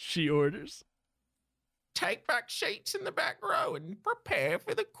Silence! She orders. Take back seats in the back row and prepare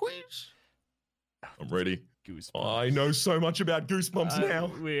for the quiz. I'm ready. Goosebumps. I know so much about Goosebumps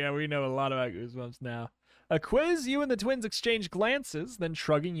now. We know a lot about Goosebumps now. A quiz, you and the twins exchange glances, then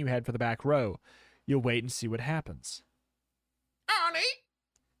shrugging, you head for the back row. You'll wait and see what happens. Arnie!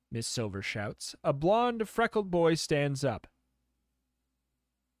 Miss Silver shouts. A blonde, freckled boy stands up.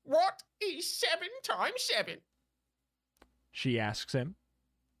 What is 7 times 7? She asks him.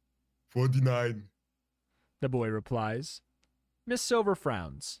 49. The boy replies. Miss Silver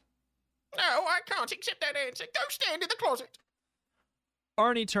frowns. No, I can't accept that answer. Go stand in the closet.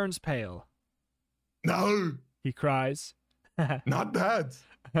 Arnie turns pale. No, He cries. not that.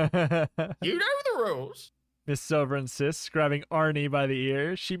 You know the rules. Miss Silver insists, grabbing Arnie by the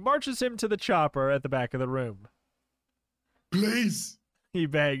ear. She marches him to the chopper at the back of the room. Please. He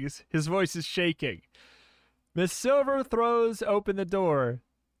begs. His voice is shaking. Miss Silver throws open the door.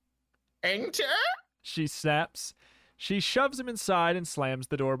 Enter. She snaps. She shoves him inside and slams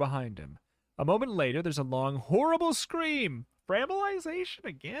the door behind him. A moment later, there's a long, horrible scream. Frambolization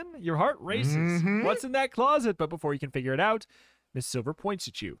again? Your heart races. Mm-hmm. What's in that closet? But before you can figure it out, Miss Silver points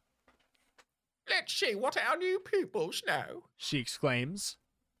at you. Let's see what our new pupils know. She exclaims.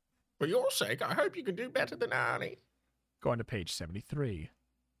 For your sake, I hope you can do better than Arnie. Going to page 73.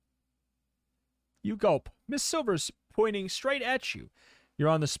 You gulp. Miss Silver's pointing straight at you. You're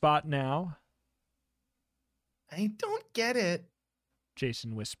on the spot now. I don't get it.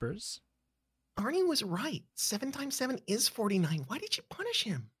 Jason whispers. Arnie was right. 7 times 7 is 49. Why did you punish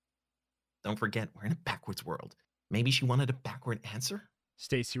him? Don't forget, we're in a backwards world. Maybe she wanted a backward answer?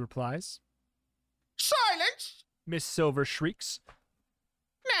 Stacey replies. Silence! Miss Silver shrieks.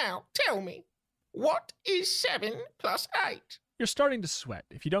 Now, tell me, what is 7 plus 8? You're starting to sweat.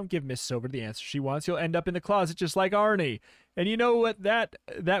 If you don't give Miss Silver the answer she wants, you'll end up in the closet just like Arnie. And you know what? That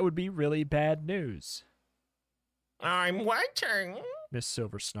would be really bad news. I'm waiting. Miss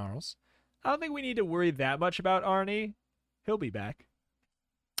Silver snarls. I don't think we need to worry that much about Arnie. He'll be back.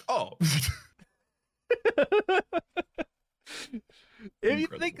 Oh. If you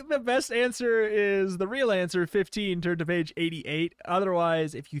think the best answer is the real answer, 15, turn to page 88.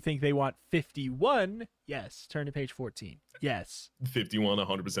 Otherwise, if you think they want 51, yes, turn to page 14. Yes. 51,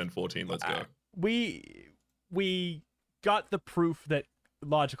 100%, 14. Let's go. We got the proof that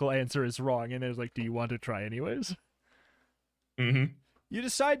logical answer is wrong, and it was like, do you want to try anyways? Mm-hmm. You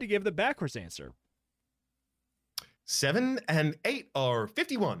decide to give the backwards answer. 7 and 8 are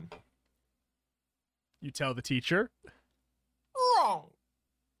 51. You tell the teacher. Wrong.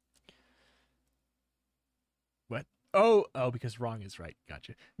 What? Oh, because wrong is right.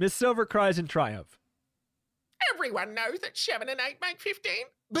 Gotcha. Miss Silver cries in triumph. Everyone knows that 7 and 8 make 15.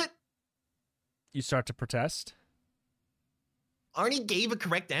 But You start to protest. Arnie gave a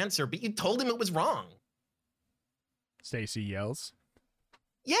correct answer, but you told him it was wrong. Stacey yells.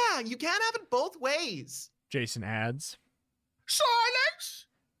 Yeah, you can't have it both ways. Jason adds. Silence!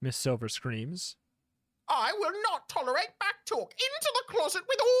 Miss Silver screams. I will not tolerate backtalk. Into the closet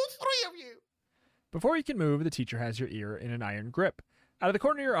with all 3 of you. Before you can move, the teacher has your ear in an iron grip. Out of the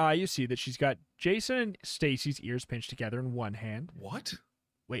corner of your eye, you see that she's got Jason and Stacey's ears pinched together in one hand. What?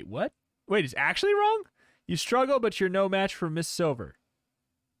 Wait, what? Wait, it's actually wrong? You struggle, but you're no match for Miss Silver.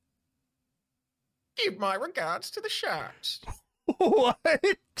 Give my regards to the sharks.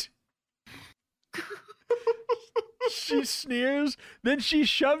 What? She sneers, then she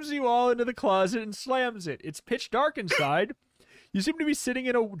shoves you all into the closet and slams it. It's pitch dark inside. You seem to be sitting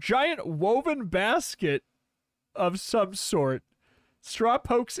in a giant woven basket of some sort. Straw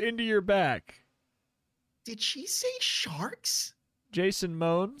pokes into your back. Did she say sharks? Jason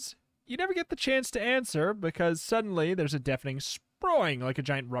moans. You never get the chance to answer because suddenly there's a deafening sproing like a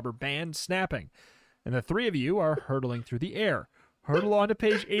giant rubber band snapping. And the three of you are hurtling through the air. Hurtle on to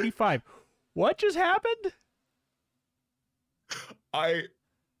page 85. What just happened?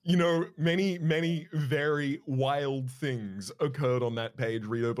 Many very wild things occurred on that page,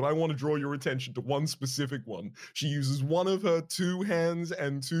 Rito, but I want to draw your attention to one specific one. She uses one of her 2 hands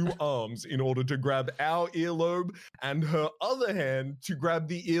and 2 arms in order to grab our earlobe, and her other hand to grab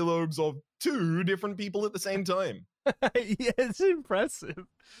the earlobes of 2 different people at the same time. Yeah, it's impressive.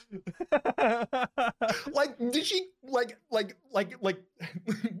 Like, did she like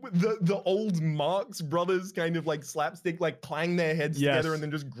the old Marx brothers kind of like slapstick, like clang their heads together and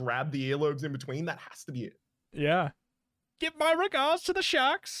then just grab the earlobes in between? That has to be it. Yeah. Give my regards to the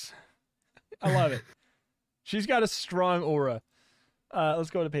sharks. I love it. She's got a strong aura.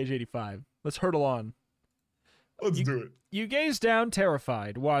 Let's go to page 85. Let's hurtle on. Let's do it. You gaze down,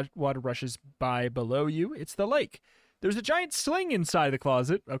 terrified. Water rushes by below you. It's the lake. There's a giant sling inside the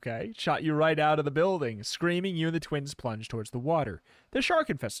closet. Okay. Shot you right out of the building. Screaming, you and the twins plunge towards the water. The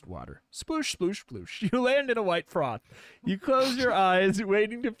shark-infested water. Sploosh, sploosh, sploosh. You land in a white froth. You close your eyes,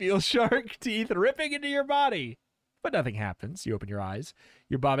 waiting to feel shark teeth ripping into your body. But nothing happens. You open your eyes.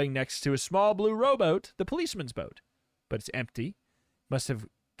 You're bobbing next to a small blue rowboat, the policeman's boat. But it's empty. Must have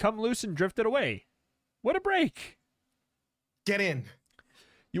come loose and drifted away. What a break. Get in.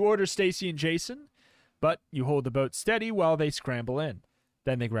 You order Stacey and Jason, but you hold the boat steady while they scramble in.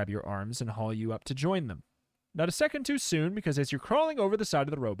 Then they grab your arms and haul you up to join them. Not a second too soon, because as you're crawling over the side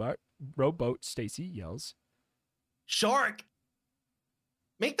of the rowboat, Stacey yells, "Shark!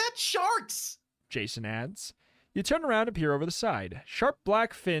 Make that sharks!" Jason adds. You turn around and peer over the side. Sharp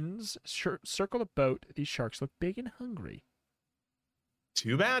black fins circle the boat. These sharks look big and hungry.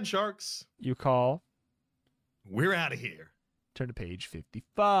 Too bad, sharks. You call. We're out of here. Turn to page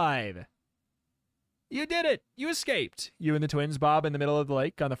 55. You did it! You escaped! You and the twins bob in the middle of the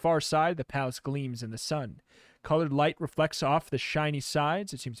lake. On the far side, the palace gleams in the sun. Colored light reflects off the shiny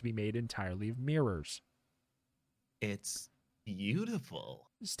sides. It seems to be made entirely of mirrors. It's beautiful,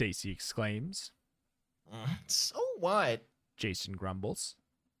 Stacey exclaims. So what? Jason grumbles.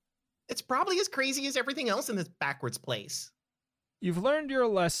 It's probably as crazy as everything else in this backwards place. You've learned your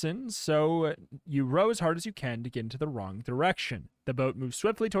lesson, so you row as hard as you can to get into the wrong direction. The boat moves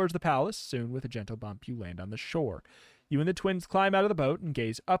swiftly towards the palace. Soon, with a gentle bump, you land on the shore. You and the twins climb out of the boat and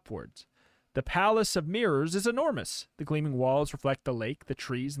gaze upwards. The palace of mirrors is enormous. The gleaming walls reflect the lake, the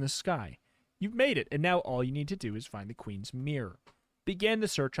trees, and the sky. You've made it, and now all you need to do is find the queen's mirror. Begin the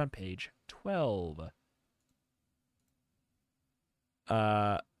search on page 12.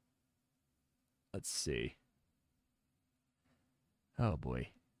 Let's see. Oh boy.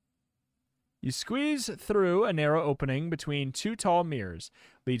 You squeeze through a narrow opening between 2 tall mirrors.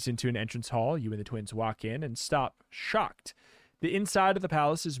 Leads into an entrance hall. You and the twins walk in and stop, shocked. The inside of the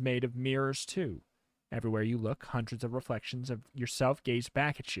palace is made of mirrors too. Everywhere you look, hundreds of reflections of yourself gaze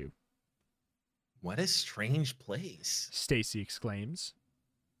back at you. What a strange place, Stacey exclaims.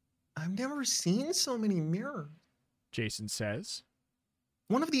 I've never seen so many mirrors, Jason says.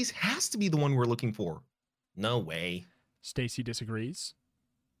 One of these has to be the one we're looking for. No way. Stacey disagrees.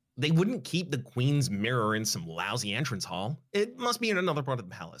 They wouldn't keep the queen's mirror in some lousy entrance hall. It must be in another part of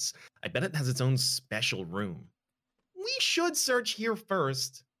the palace. I bet it has its own special room. We should search here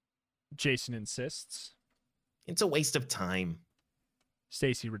first. Jason insists. It's a waste of time.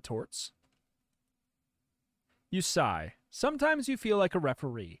 Stacey retorts. You sigh. Sometimes you feel like a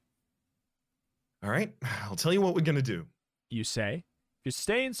referee. All right, I'll tell you what we're going to do. You say. If you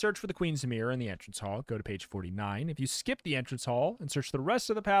stay and search for the queen's mirror in the entrance hall, go to page 49. If you skip the entrance hall and search the rest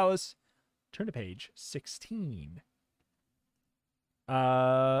of the palace, turn to page 16.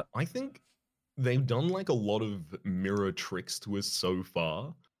 I think they've done like a lot of mirror tricks to us so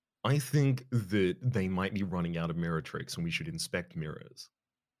far. I think that they might be running out of mirror tricks and we should inspect mirrors.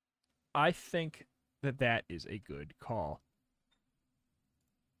 I think that is a good call.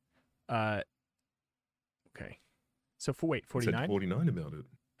 Okay. So, 49? Said 49 about it.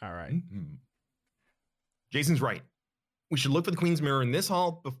 All right. Mm-hmm. Jason's right. We should look for the queen's mirror in this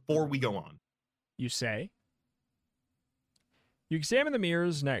hall before we go on. You say. You examine the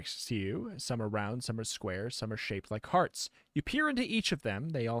mirrors next to you. Some are round, some are square, some are shaped like hearts. You peer into each of them.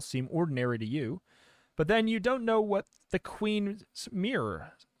 They all seem ordinary to you. But then you don't know what the queen's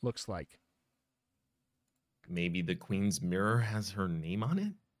mirror looks like. Maybe the queen's mirror has her name on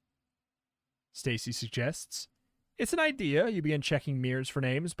it? Stacey suggests. It's an idea. You begin checking mirrors for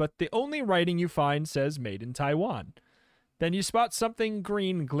names, but the only writing you find says made in Taiwan. Then you spot something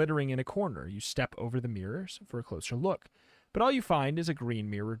green glittering in a corner. You step over the mirrors for a closer look, but all you find is a green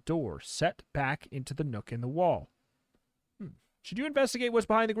mirror door set back into the nook in the wall. Should you investigate what's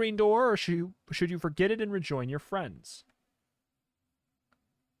behind the green door, or should you forget it and rejoin your friends?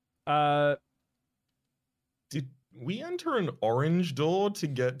 Did we enter an orange door to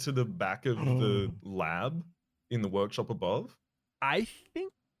get to the back of the lab in the workshop above? I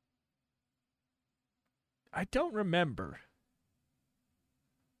don't remember.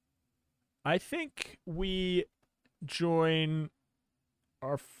 I think we join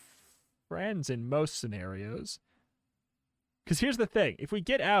our friends in most scenarios. Because here's the thing: if we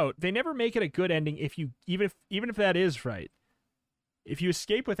get out, they never make it a good ending. Even if that is right, if you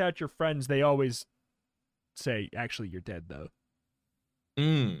escape without your friends, they always say, "Actually, you're dead, though."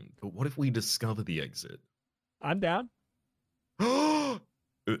 But what if we discover the exit? I'm down. My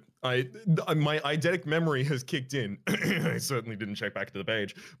eidetic memory has kicked in. I certainly didn't check back to the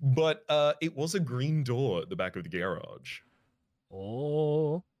page, but it was a green door at the back of the garage. Oh,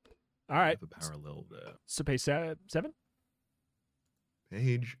 all right. I have a parallel there. So page 7.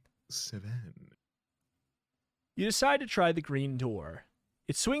 Page 7. You decide to try the green door.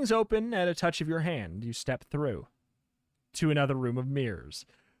 It swings open at a touch of your hand. You step through to another room of mirrors.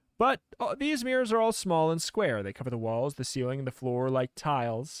 But these mirrors are all small and square. They cover the walls, the ceiling, and the floor like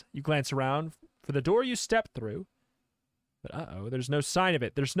tiles. You glance around for the door you step through. But there's no sign of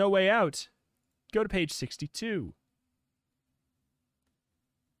it. There's no way out. Go to page 62.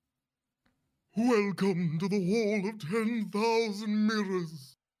 Welcome to the Hall of 10,000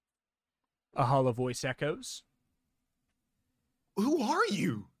 Mirrors. A hollow voice echoes. Who are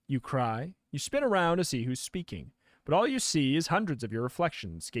you? You cry. You spin around to see who's speaking, but all you see is hundreds of your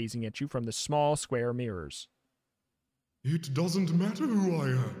reflections gazing at you from the small square mirrors. It doesn't matter who I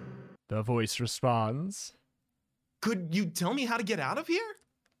am. The voice responds. Could you tell me how to get out of here?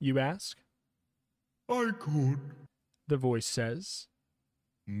 You ask. I could, The voice says.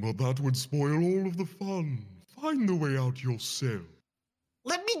 but that would spoil all of the fun. Find the way out yourself.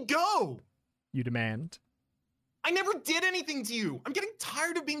 Let me go! You demand. I never did anything to you. I'm getting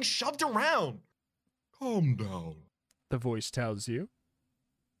tired of being shoved around. Calm down. The voice tells you.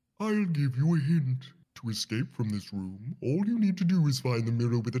 I'll give you a hint. To escape from this room, all you need to do is find the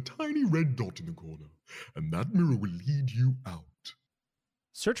mirror with a tiny red dot in the corner, and that mirror will lead you out.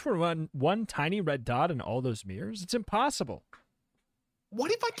 Search for one tiny red dot in all those mirrors? It's impossible. What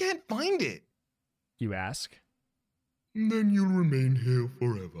if I can't find it? You ask. Then you'll remain here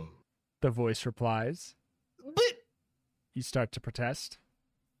forever. The voice replies. But You start to protest.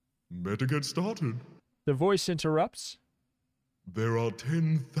 Better get started. The voice interrupts. There are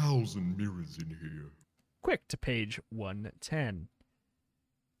 10,000 mirrors in here. Quick to page 110.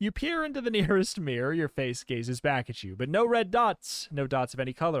 You peer into the nearest mirror. Your face gazes back at you, but no red dots. No dots of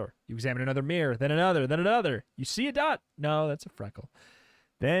any color. You examine another mirror, then another, then another. You see a dot. No, that's a freckle.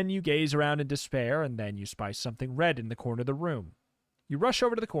 Then you gaze around in despair, and then you spy something red in the corner of the room. You rush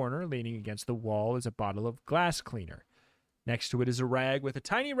over to the corner. Leaning against the wall is a bottle of glass cleaner. Next to it is a rag with a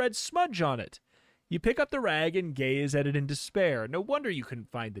tiny red smudge on it. You pick up the rag and gaze at it in despair. No wonder you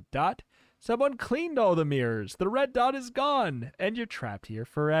couldn't find the dot. Someone cleaned all the mirrors. The red dot is gone, and you're trapped here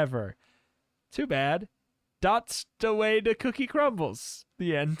forever. Too bad. Dots away to cookie crumbles.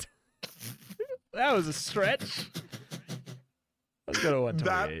 The end. That was a stretch. Let's go to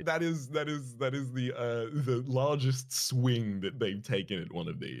 128. that is the largest swing that they've taken at one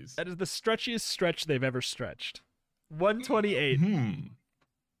of these. That is the stretchiest stretch they've ever stretched. 128.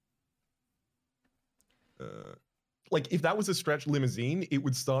 Like, if that was a stretch limousine, it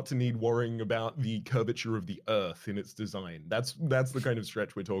would start to need worrying about the curvature of the earth in its design. That's the kind of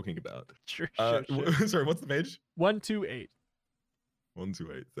stretch we're talking about. Sure. Sorry, what's the page? 128.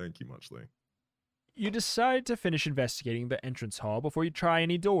 128. Thank you, Muchly. You decide to finish investigating the entrance hall before you try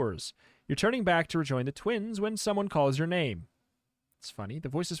any doors. You're turning back to rejoin the twins when someone calls your name. It's funny, the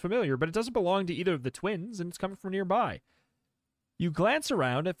voice is familiar, but it doesn't belong to either of the twins, and it's coming from nearby. You glance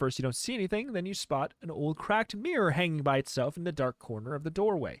around. At first you don't see anything, then you spot an old cracked mirror hanging by itself in the dark corner of the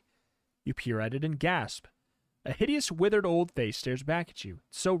doorway. You peer at it and gasp. A hideous, withered old face stares back at you.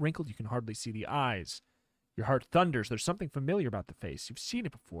 It's so wrinkled you can hardly see the eyes. Your heart thunders. There's something familiar about the face. You've seen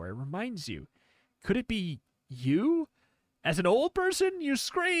it before. It reminds you. Could it be you? As an old person, you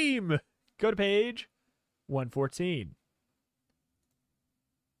scream. Go to page 114.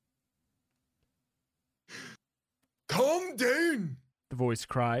 Calm down. The voice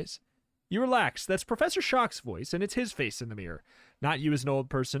cries. You relax. That's Professor Shock's voice, and it's his face in the mirror. Not you as an old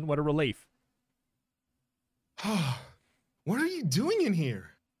person. What a relief. What are you doing in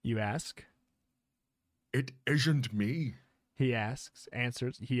here? You ask. It isn't me. He answers.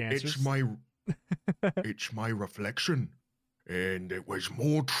 It's my reflection. And it was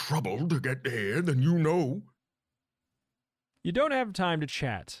more trouble to get here than you know. You don't have time to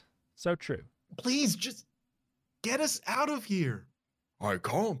chat. So true. Please, just get us out of here. I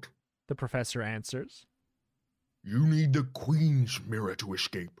can't. The professor answers. You need the Queen's mirror to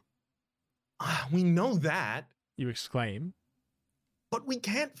escape. We know that, You exclaim. but we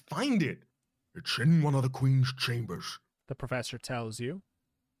can't find it. It's in one of the Queen's chambers. The professor tells you.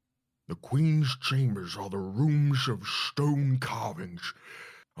 The Queen's chambers are the rooms of stone carvings.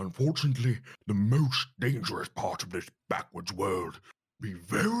 Unfortunately, the most dangerous part of this backwards world. Be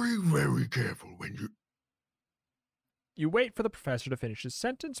very, very careful when you... You wait for the professor to finish his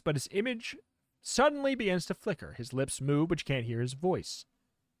sentence, but his image suddenly begins to flicker. His lips move, but you can't hear his voice.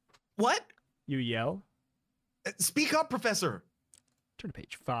 What? You yell. Speak up, Professor. Turn to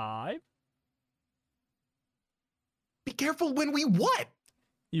page 5. Be careful when we what?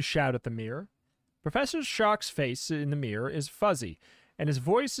 You shout at the mirror. Professor Shock's face in the mirror is fuzzy, and his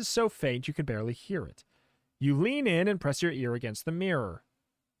voice is so faint you can barely hear it. You lean in and press your ear against the mirror.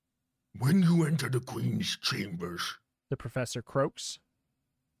 When you enter the Queen's chambers, The professor croaks.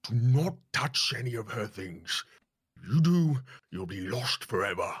 do not touch any of her things. If you do, you'll be lost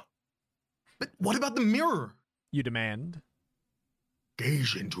forever. But what about the mirror? You demand.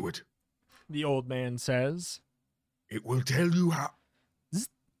 Gaze into it. The old man says. It will tell you how...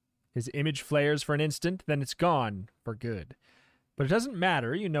 His image flares for an instant, then it's gone for good. But it doesn't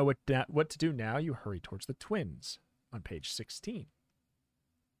matter. You know what to do now. You hurry towards the twins on page 16.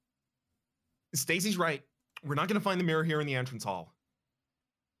 Stacey's right. We're not going to find the mirror here in the entrance hall.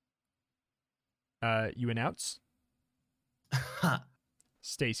 You announce.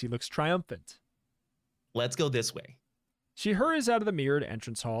 Stacey looks triumphant. Let's go this way. She hurries out of the mirrored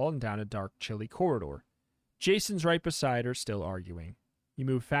entrance hall and down a dark, chilly corridor. Jason's right beside her, still arguing. You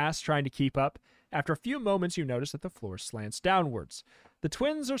move fast, trying to keep up. After a few moments, you notice that the floor slants downwards. The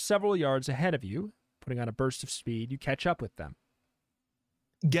twins are several yards ahead of you. Putting on a burst of speed, you catch up with them.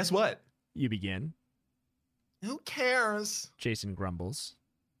 Guess what? You begin. Who cares? Jason grumbles.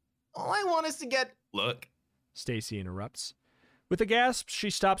 All I want is to get... Look. Stacey interrupts. With a gasp, she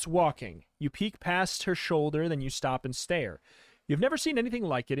stops walking. You peek past her shoulder, then you stop and stare. You've never seen anything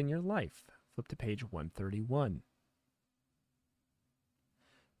like it in your life. Flip to page 131.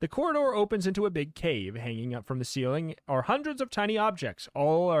 The corridor opens into a big cave. Hanging up from the ceiling are hundreds of tiny objects.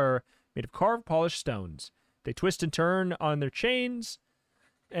 All are made of carved, polished stones. They twist and turn on their chains,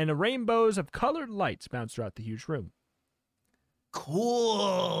 and rainbows of colored lights bounce throughout the huge room.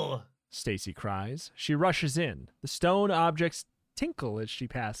 Cool. Stacey cries. She rushes in. The stone objects tinkle as she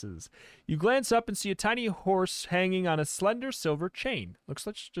passes. You glance up and see a tiny horse hanging on a slender silver chain. Looks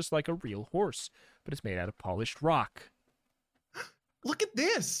just like a real horse, but it's made out of polished rock. Look at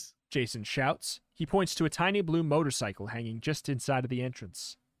this. Jason shouts. He points to a tiny blue motorcycle hanging just inside of the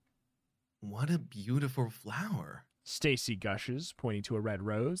entrance. What a beautiful flower. Stacey gushes, pointing to a red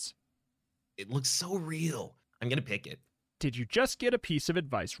rose. It looks so real. I'm going to pick it. Did you just get a piece of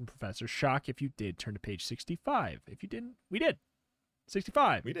advice from Professor Shock? If you did, turn to page 65. If you didn't, we did.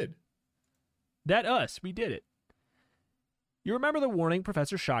 65. We did. That us. We did it. You remember the warning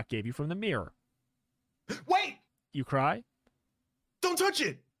Professor Shock gave you from the mirror. Wait! You cry. Don't touch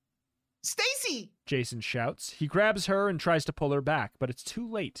it! Stacey! Jason shouts. He grabs her and tries to pull her back, but it's too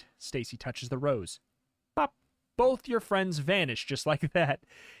late. Stacey touches the rose. Pop! Both your friends vanish just like that.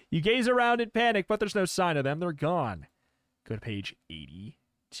 You gaze around in panic, but there's no sign of them. They're gone. Go to page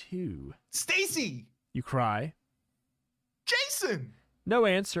 82. Stacey! You cry. Jason! No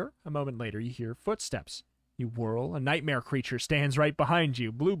answer. A moment later, you hear footsteps. You whirl. A nightmare creature stands right behind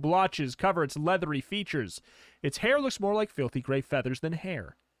you. Blue blotches cover its leathery features. Its hair looks more like filthy gray feathers than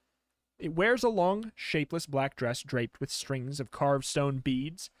hair. It wears a long, shapeless black dress draped with strings of carved stone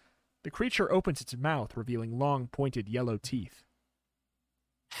beads. The creature opens its mouth, revealing long, pointed yellow teeth.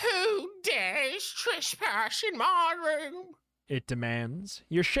 Who dares trespass in my room? It demands.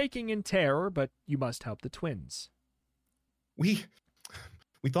 You're shaking in terror, but you must help the twins. We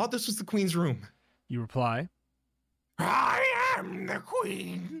thought this was the Queen's room. You reply. I am the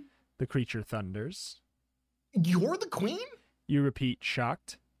Queen. The creature thunders. You're the Queen? You repeat,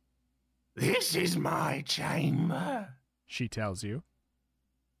 shocked. This is my chamber. She tells you.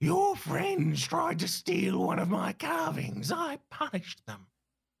 Your friends tried to steal one of my carvings. I punished them.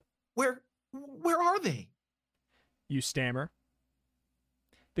 Where are they? You stammer.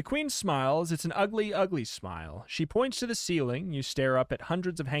 The queen smiles. It's an ugly, ugly smile. She points to the ceiling. You stare up at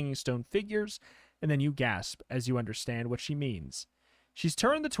hundreds of hanging stone figures, and then you gasp as you understand what she means. She's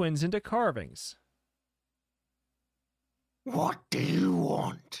turned the twins into carvings. What do you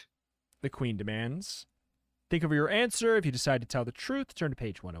want? The queen demands. Think over your answer. If you decide to tell the truth, turn to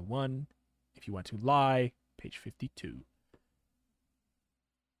page 101. If you want to lie, page 52.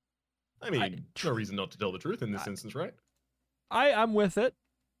 I mean, no reason not to tell the truth in this instance, right? I'm with it.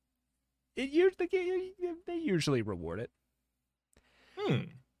 They usually reward it.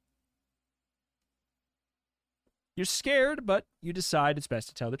 You're scared, but you decide it's best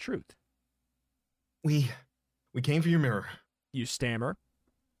to tell the truth. We came for your mirror. You stammer.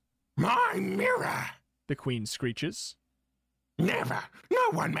 My mirror! The queen screeches. Never! No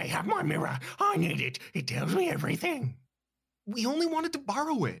one may have my mirror! I need it! It tells me everything! We only wanted to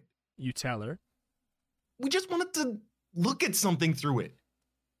borrow it. You tell her. We just wanted to look at something through it.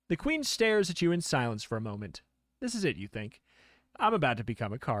 The queen stares at you in silence for a moment. This is it, you think. I'm about to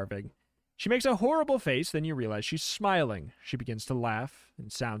become a carving. She makes a horrible face, then you realize she's smiling. She begins to laugh,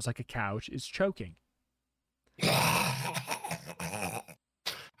 and sounds like a cow is choking. I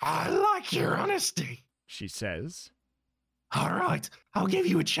like your honesty, she says. All right, I'll give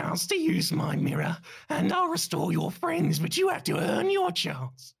you a chance to use my mirror, and I'll restore your friends, but you have to earn your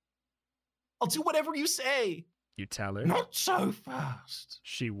chance. I'll do whatever you say. You tell her. Not so fast,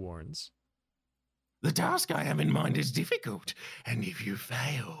 she warns. The task I have in mind is difficult, and if you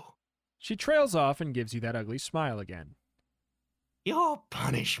fail... She trails off and gives you that ugly smile again. Your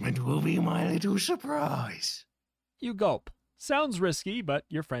punishment will be my little surprise. You gulp. Sounds risky, but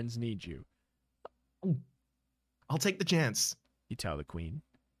your friends need you. I'll take the chance. You tell the queen.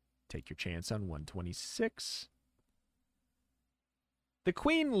 Take your chance on 126. The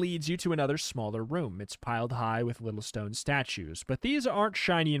queen leads you to another smaller room. It's piled high with little stone statues, but these aren't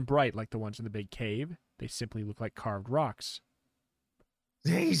shiny and bright like the ones in the big cave. They simply look like carved rocks.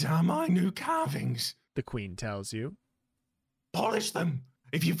 These are my new carvings, the queen tells you. Polish them.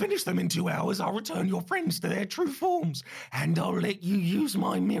 If you finish them in 2 hours, I'll return your friends to their true forms, and I'll let you use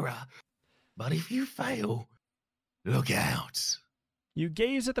my mirror. But if you fail, look out. You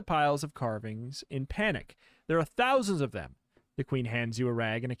gaze at the piles of carvings in panic. There are thousands of them. The queen hands you a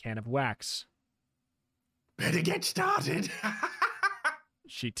rag and a can of wax. Better get started,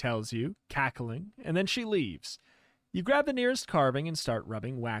 she tells you, cackling, and then she leaves. You grab the nearest carving and start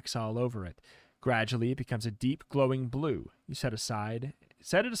rubbing wax all over it. Gradually, it becomes a deep, glowing blue. You set it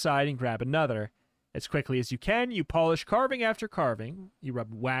aside and grab another. As quickly as you can, you polish carving after carving. You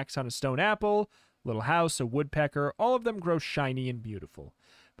rub wax on a stone apple, a little house, a woodpecker. All of them grow shiny and beautiful.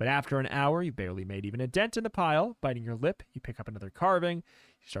 But after an hour, you barely made even a dent in the pile. Biting your lip, you pick up another carving.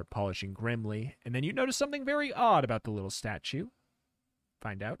 You start polishing grimly, and then you notice something very odd about the little statue.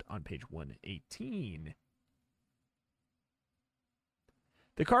 Find out on page 118.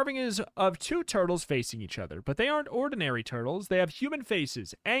 The carving is of two turtles facing each other, but they aren't ordinary turtles. They have human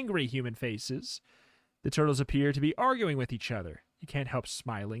faces, angry human faces. The turtles appear to be arguing with each other. You can't help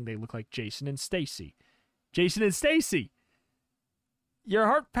smiling. They look like Jason and Stacey. Jason and Stacey! Your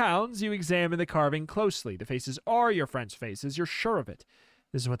heart pounds. You examine the carving closely. The faces are your friends' faces. You're sure of it.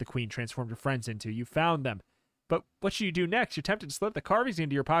 This is what the queen transformed your friends into. You found them. But what should you do next? You're tempted to slip the carvings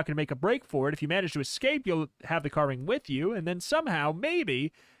into your pocket and make a break for it. If you manage to escape, you'll have the carving with you, and then somehow,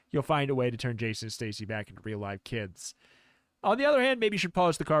 maybe, you'll find a way to turn Jason and Stacey back into real-life kids. On the other hand, maybe you should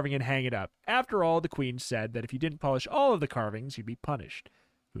polish the carving and hang it up. After all, the queen said that if you didn't polish all of the carvings, you'd be punished.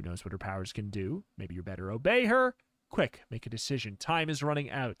 Who knows what her powers can do? Maybe you better obey her. Quick, make a decision. Time is running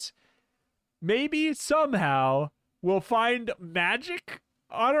out. Maybe somehow we'll find magic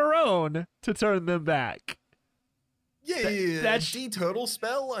on our own to turn them back. Yeah, that G-turtle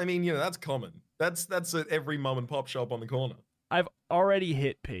spell? I mean, that's common. That's at every mom and pop shop on the corner. I've already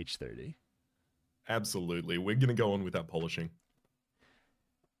hit page 30. Absolutely. We're going to go on with that polishing.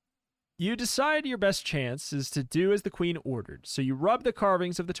 You decide your best chance is to do as the queen ordered, so you rub the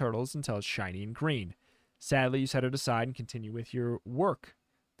carvings of the turtles until it's shiny and green. Sadly, you set it aside and continue with your work.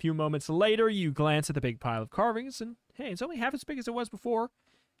 A few moments later, you glance at the big pile of carvings, and hey, it's only half as big as it was before.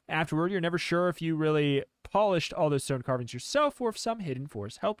 Afterward, you're never sure if you really polished all those stone carvings yourself or if some hidden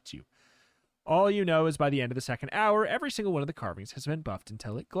force helped you. All you know is by the end of the second hour, every single one of the carvings has been buffed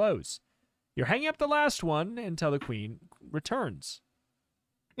until it glows. You're hanging up the last one until the queen returns.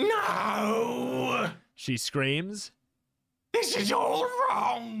 No! She screams. This is all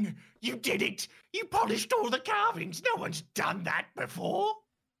wrong! You did it! You polished all the carvings! No one's done that before!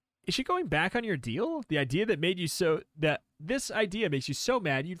 Is she going back on your deal? The idea that made you so... This idea makes you so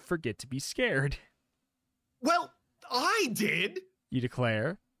mad you'd forget to be scared. Well, I did. You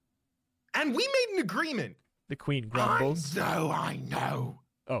declare. And we made an agreement. The queen grumbles. I know.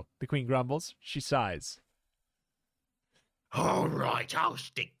 Oh, the queen grumbles. She sighs. All right, I'll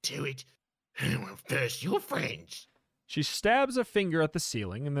stick to it. Well, first, your friends. She stabs a finger at the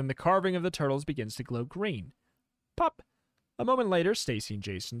ceiling, and then the carving of the turtles begins to glow green. Pop! A moment later, Stacey and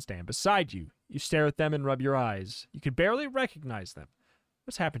Jason stand beside you. You stare at them and rub your eyes. You can barely recognize them.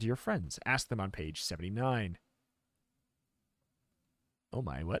 What's happened to your friends? Ask them on page 79. Oh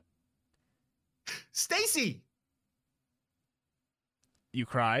my, what? Stacey! You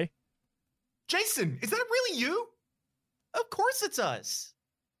cry. Jason, is that really you? Of course it's us.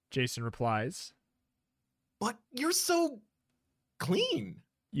 Jason replies. But you're so clean.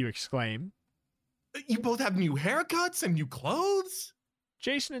 You exclaim. You both have new haircuts and new clothes?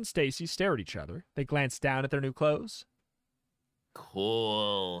 Jason and Stacey stare at each other. They glance down at their new clothes.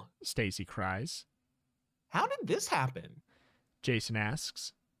 Cool. Stacey cries. How did this happen? Jason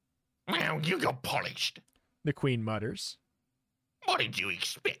asks. Well, you got polished. The queen mutters. What did you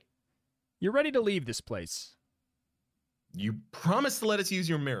expect? You're ready to leave this place. You promised to let us use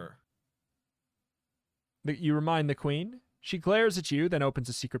your mirror. You remind the queen. She glares at you, then opens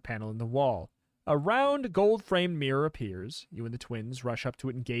a secret panel in the wall. A round, gold-framed mirror appears. You and the twins rush up to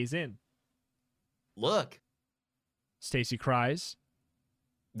it and gaze in. Look. Stacey cries.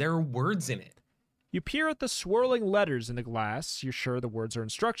 There are words in it. You peer at the swirling letters in the glass. You're sure the words are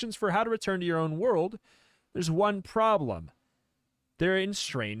instructions for how to return to your own world. There's one problem. They're in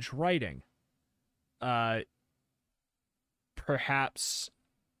strange writing. Perhaps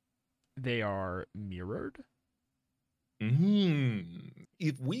they are mirrored?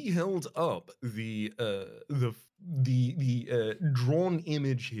 If we held up the drawn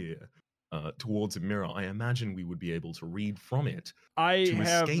image here towards a mirror, I imagine we would be able to read from it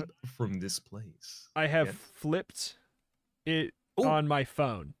escape from this place. I have flipped it on my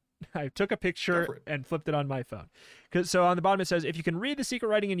phone. I took a picture and flipped it on my phone. So on the bottom it says, if you can read the secret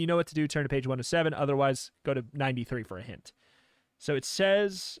writing and you know what to do, turn to page 107. Otherwise, go to 93 for a hint. So it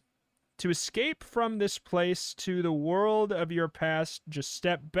says, to escape from this place to the world of your past, just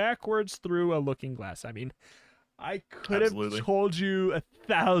step backwards through a looking glass. I mean, I could have told you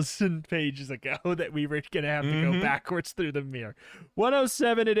 1,000 pages ago that we were going to have to go backwards through the mirror.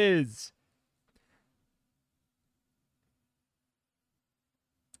 107 it is.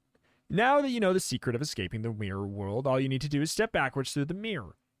 Now that you know the secret of escaping the mirror world, all you need to do is step backwards through the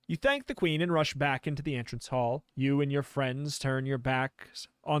mirror. You thank the queen and rush back into the entrance hall. You and your friends turn your backs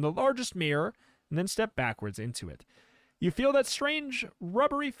on the largest mirror and then step backwards into it. You feel that strange,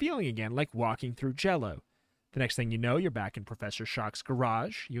 rubbery feeling again, like walking through jello. The next thing you know, you're back in Professor Shock's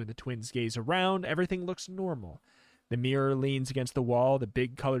garage. You and the twins gaze around. Everything looks normal. The mirror leans against the wall. The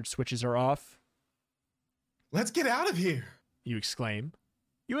big colored switches are off. Let's get out of here, you exclaim.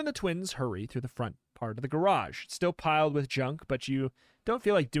 You and the twins hurry through the front part of the garage. It's still piled with junk, but you don't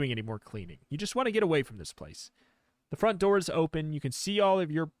feel like doing any more cleaning. You just want to get away from this place. The front door is open. You can see all of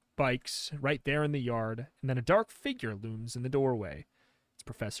your bikes right there in the yard, and then a dark figure looms in the doorway. It's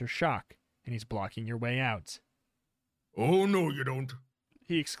Professor Shock, and he's blocking your way out. Oh, no, you don't.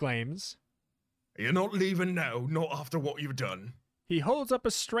 He exclaims. You're not leaving now, not after what you've done. He holds up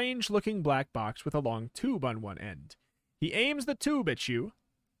a strange-looking black box with a long tube on one end. He aims the tube at you.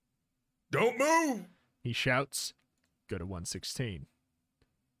 Don't move! He shouts. Go to 116.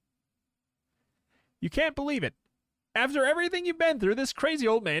 You can't believe it. After everything you've been through, this crazy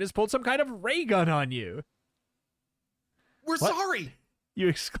old man has pulled some kind of ray gun on you. We're sorry! You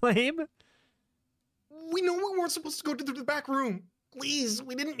exclaim. We know we weren't supposed to go to the back room. Please,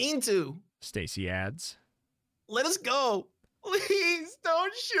 we didn't mean to. Stacey adds. Let us go. Please,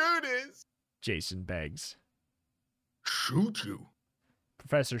 don't shoot us. Jason begs. Shoot you?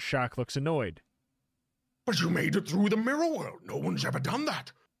 Professor Shock looks annoyed. But you made it through the mirror world. No one's ever done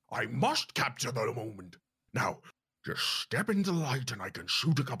that. I must capture the moment. Now, just step into the light and I can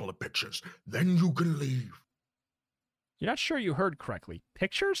shoot a couple of pictures. Then you can leave. You're not sure you heard correctly.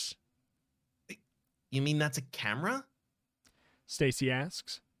 Pictures? You mean that's a camera? Stacey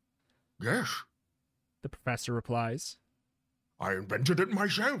asks. Yes. The professor replies. I invented it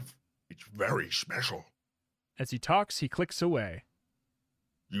myself. It's very special. As he talks, he clicks away.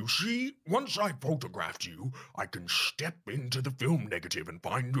 You see, once I photographed you, I can step into the film negative and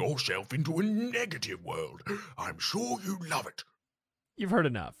find yourself into a negative world. I'm sure you'd love it. You've heard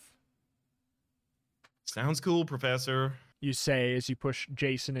enough. Sounds cool, Professor. You say as you push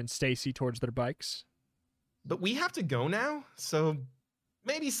Jason and Stacey towards their bikes. But we have to go now, so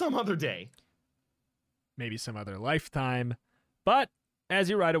maybe some other day. Maybe some other lifetime. But as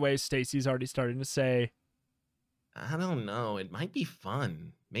you ride away, Stacey's already starting to say, I don't know. It might be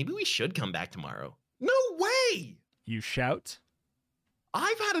fun. Maybe we should come back tomorrow. No way! You shout.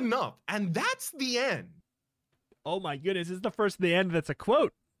 I've had enough, and that's the end. Oh my goodness, this is the first the end that's a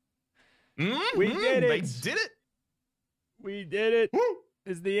quote. Mm-hmm. We did it. They did it. We did it. Woo.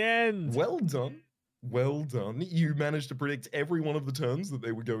 It's the end. Well done. Well done. You managed to predict every one of the terms that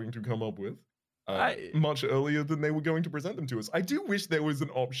they were going to come up with much earlier than they were going to present them to us. I do wish there was an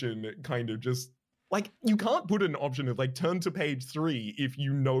option kind of just like, you can't put an option of like turn to page 3 if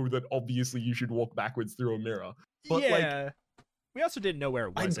you know that obviously you should walk backwards through a mirror. But yeah. We also didn't know where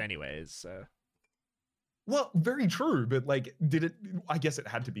it was anyways. So. Well, very true. But like, did it? I guess it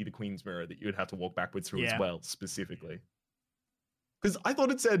had to be the Queen's Mirror that you would have to walk backwards through as well, specifically. Because I thought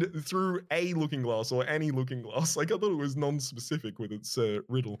it said through a looking glass or any looking glass. Like, I thought it was non-specific with its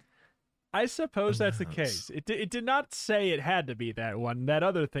riddle. I suppose that's the case. It did not say it had to be that one. That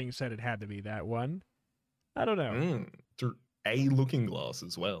other thing said it had to be that one. I don't know. Through a looking glass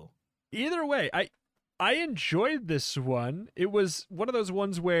as well. Either way, I enjoyed this one. It was one of those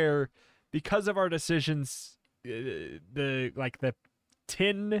ones where, because of our decisions, the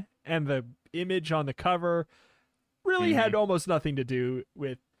tin and the image on the cover really had almost nothing to do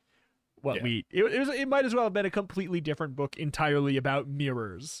with what it might as well have been a completely different book entirely about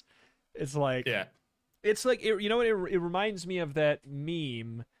mirrors. It's like, it's like, it reminds me of that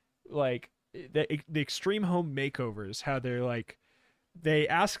meme, like the extreme home makeovers, how they're like, they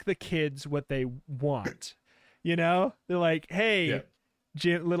ask the kids what they want, they're like, hey,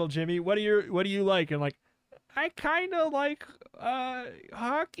 little Jimmy, what do you like? And like, I kind of like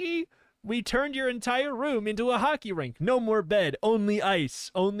hockey. We turned your entire room into a hockey rink. No more bed, only ice,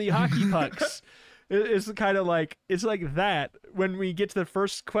 only hockey pucks. It's kind of like, it's like that. When we get to the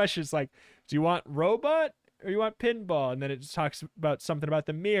first question, it's like, do you want robot or you want pinball? And then it just talks about something about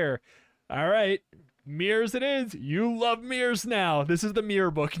the mirror. All right, mirrors it is. You love mirrors now. This is the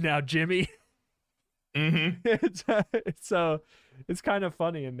mirror book now, Jimmy. So it's kind of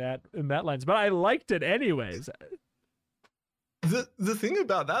funny in that lens, but I liked it anyways. The thing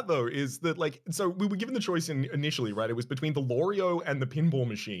about that though is that, like, so we were given the choice initially, right? It was between the Loreo and the pinball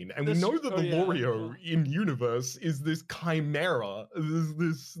machine, and we know that the Loreo in universe is this chimera,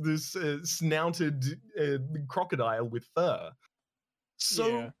 this snouted crocodile with fur.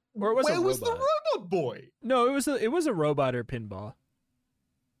 So or it was where was the robot boy? No, it was a robot or pinball.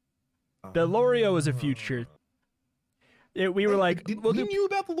 The Loreo was a future. We were like, we knew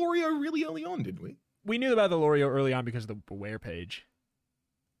about the Loreo really early on, did we? We knew about the Loreo early on because of the Beware page.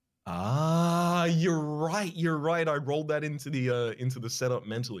 Ah, you're right. I rolled that into the setup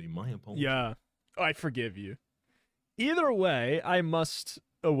mentally. My apologies. Yeah, I forgive you. Either way, I must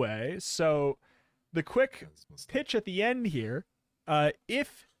away. So the quick pitch at the end here,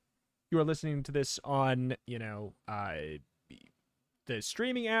 if you are listening to this on, the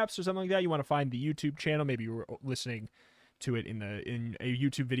streaming apps or something like that, you want to find the YouTube channel, maybe you were listening to it in a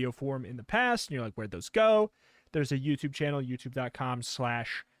YouTube video form in the past, and you're like, where'd those go? There's a YouTube channel,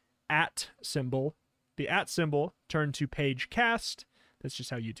 youtube.com/@symbol. The @ turned to page cast. That's just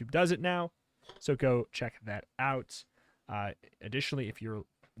how YouTube does it now. So go check that out. Additionally, if you're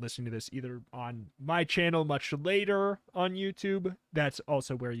listening to this either on my channel much later on YouTube, that's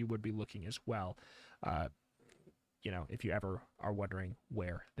also where you would be looking as well. If you ever are wondering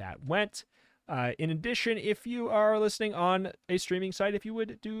where that went. In addition, if you are listening on a streaming site, if you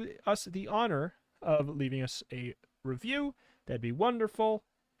would do us the honor of leaving us a review, that'd be wonderful.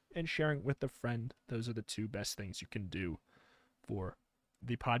 And sharing with a friend. Those are the two best things you can do for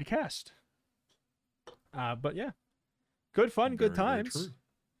the podcast. But yeah, good fun, good times.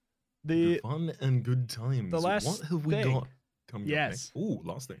 Good fun and good times. The last what have we got coming up next? Ooh,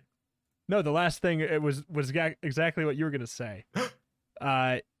 last thing. No, the last thing, it was exactly what you were going to say.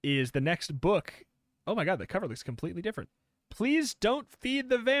 Is the next book. Oh my god, the cover looks completely different. Please Don't Feed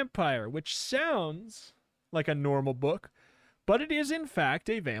the Vampire, which sounds like a normal book, but it is in fact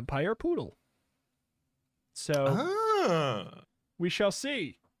a vampire poodle. So we shall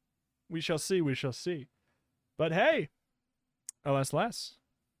see. We shall see. But hey, alas,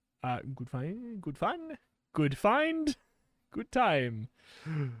 good fun, good find, good time.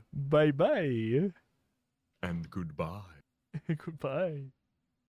 Bye bye. And goodbye. Goodbye.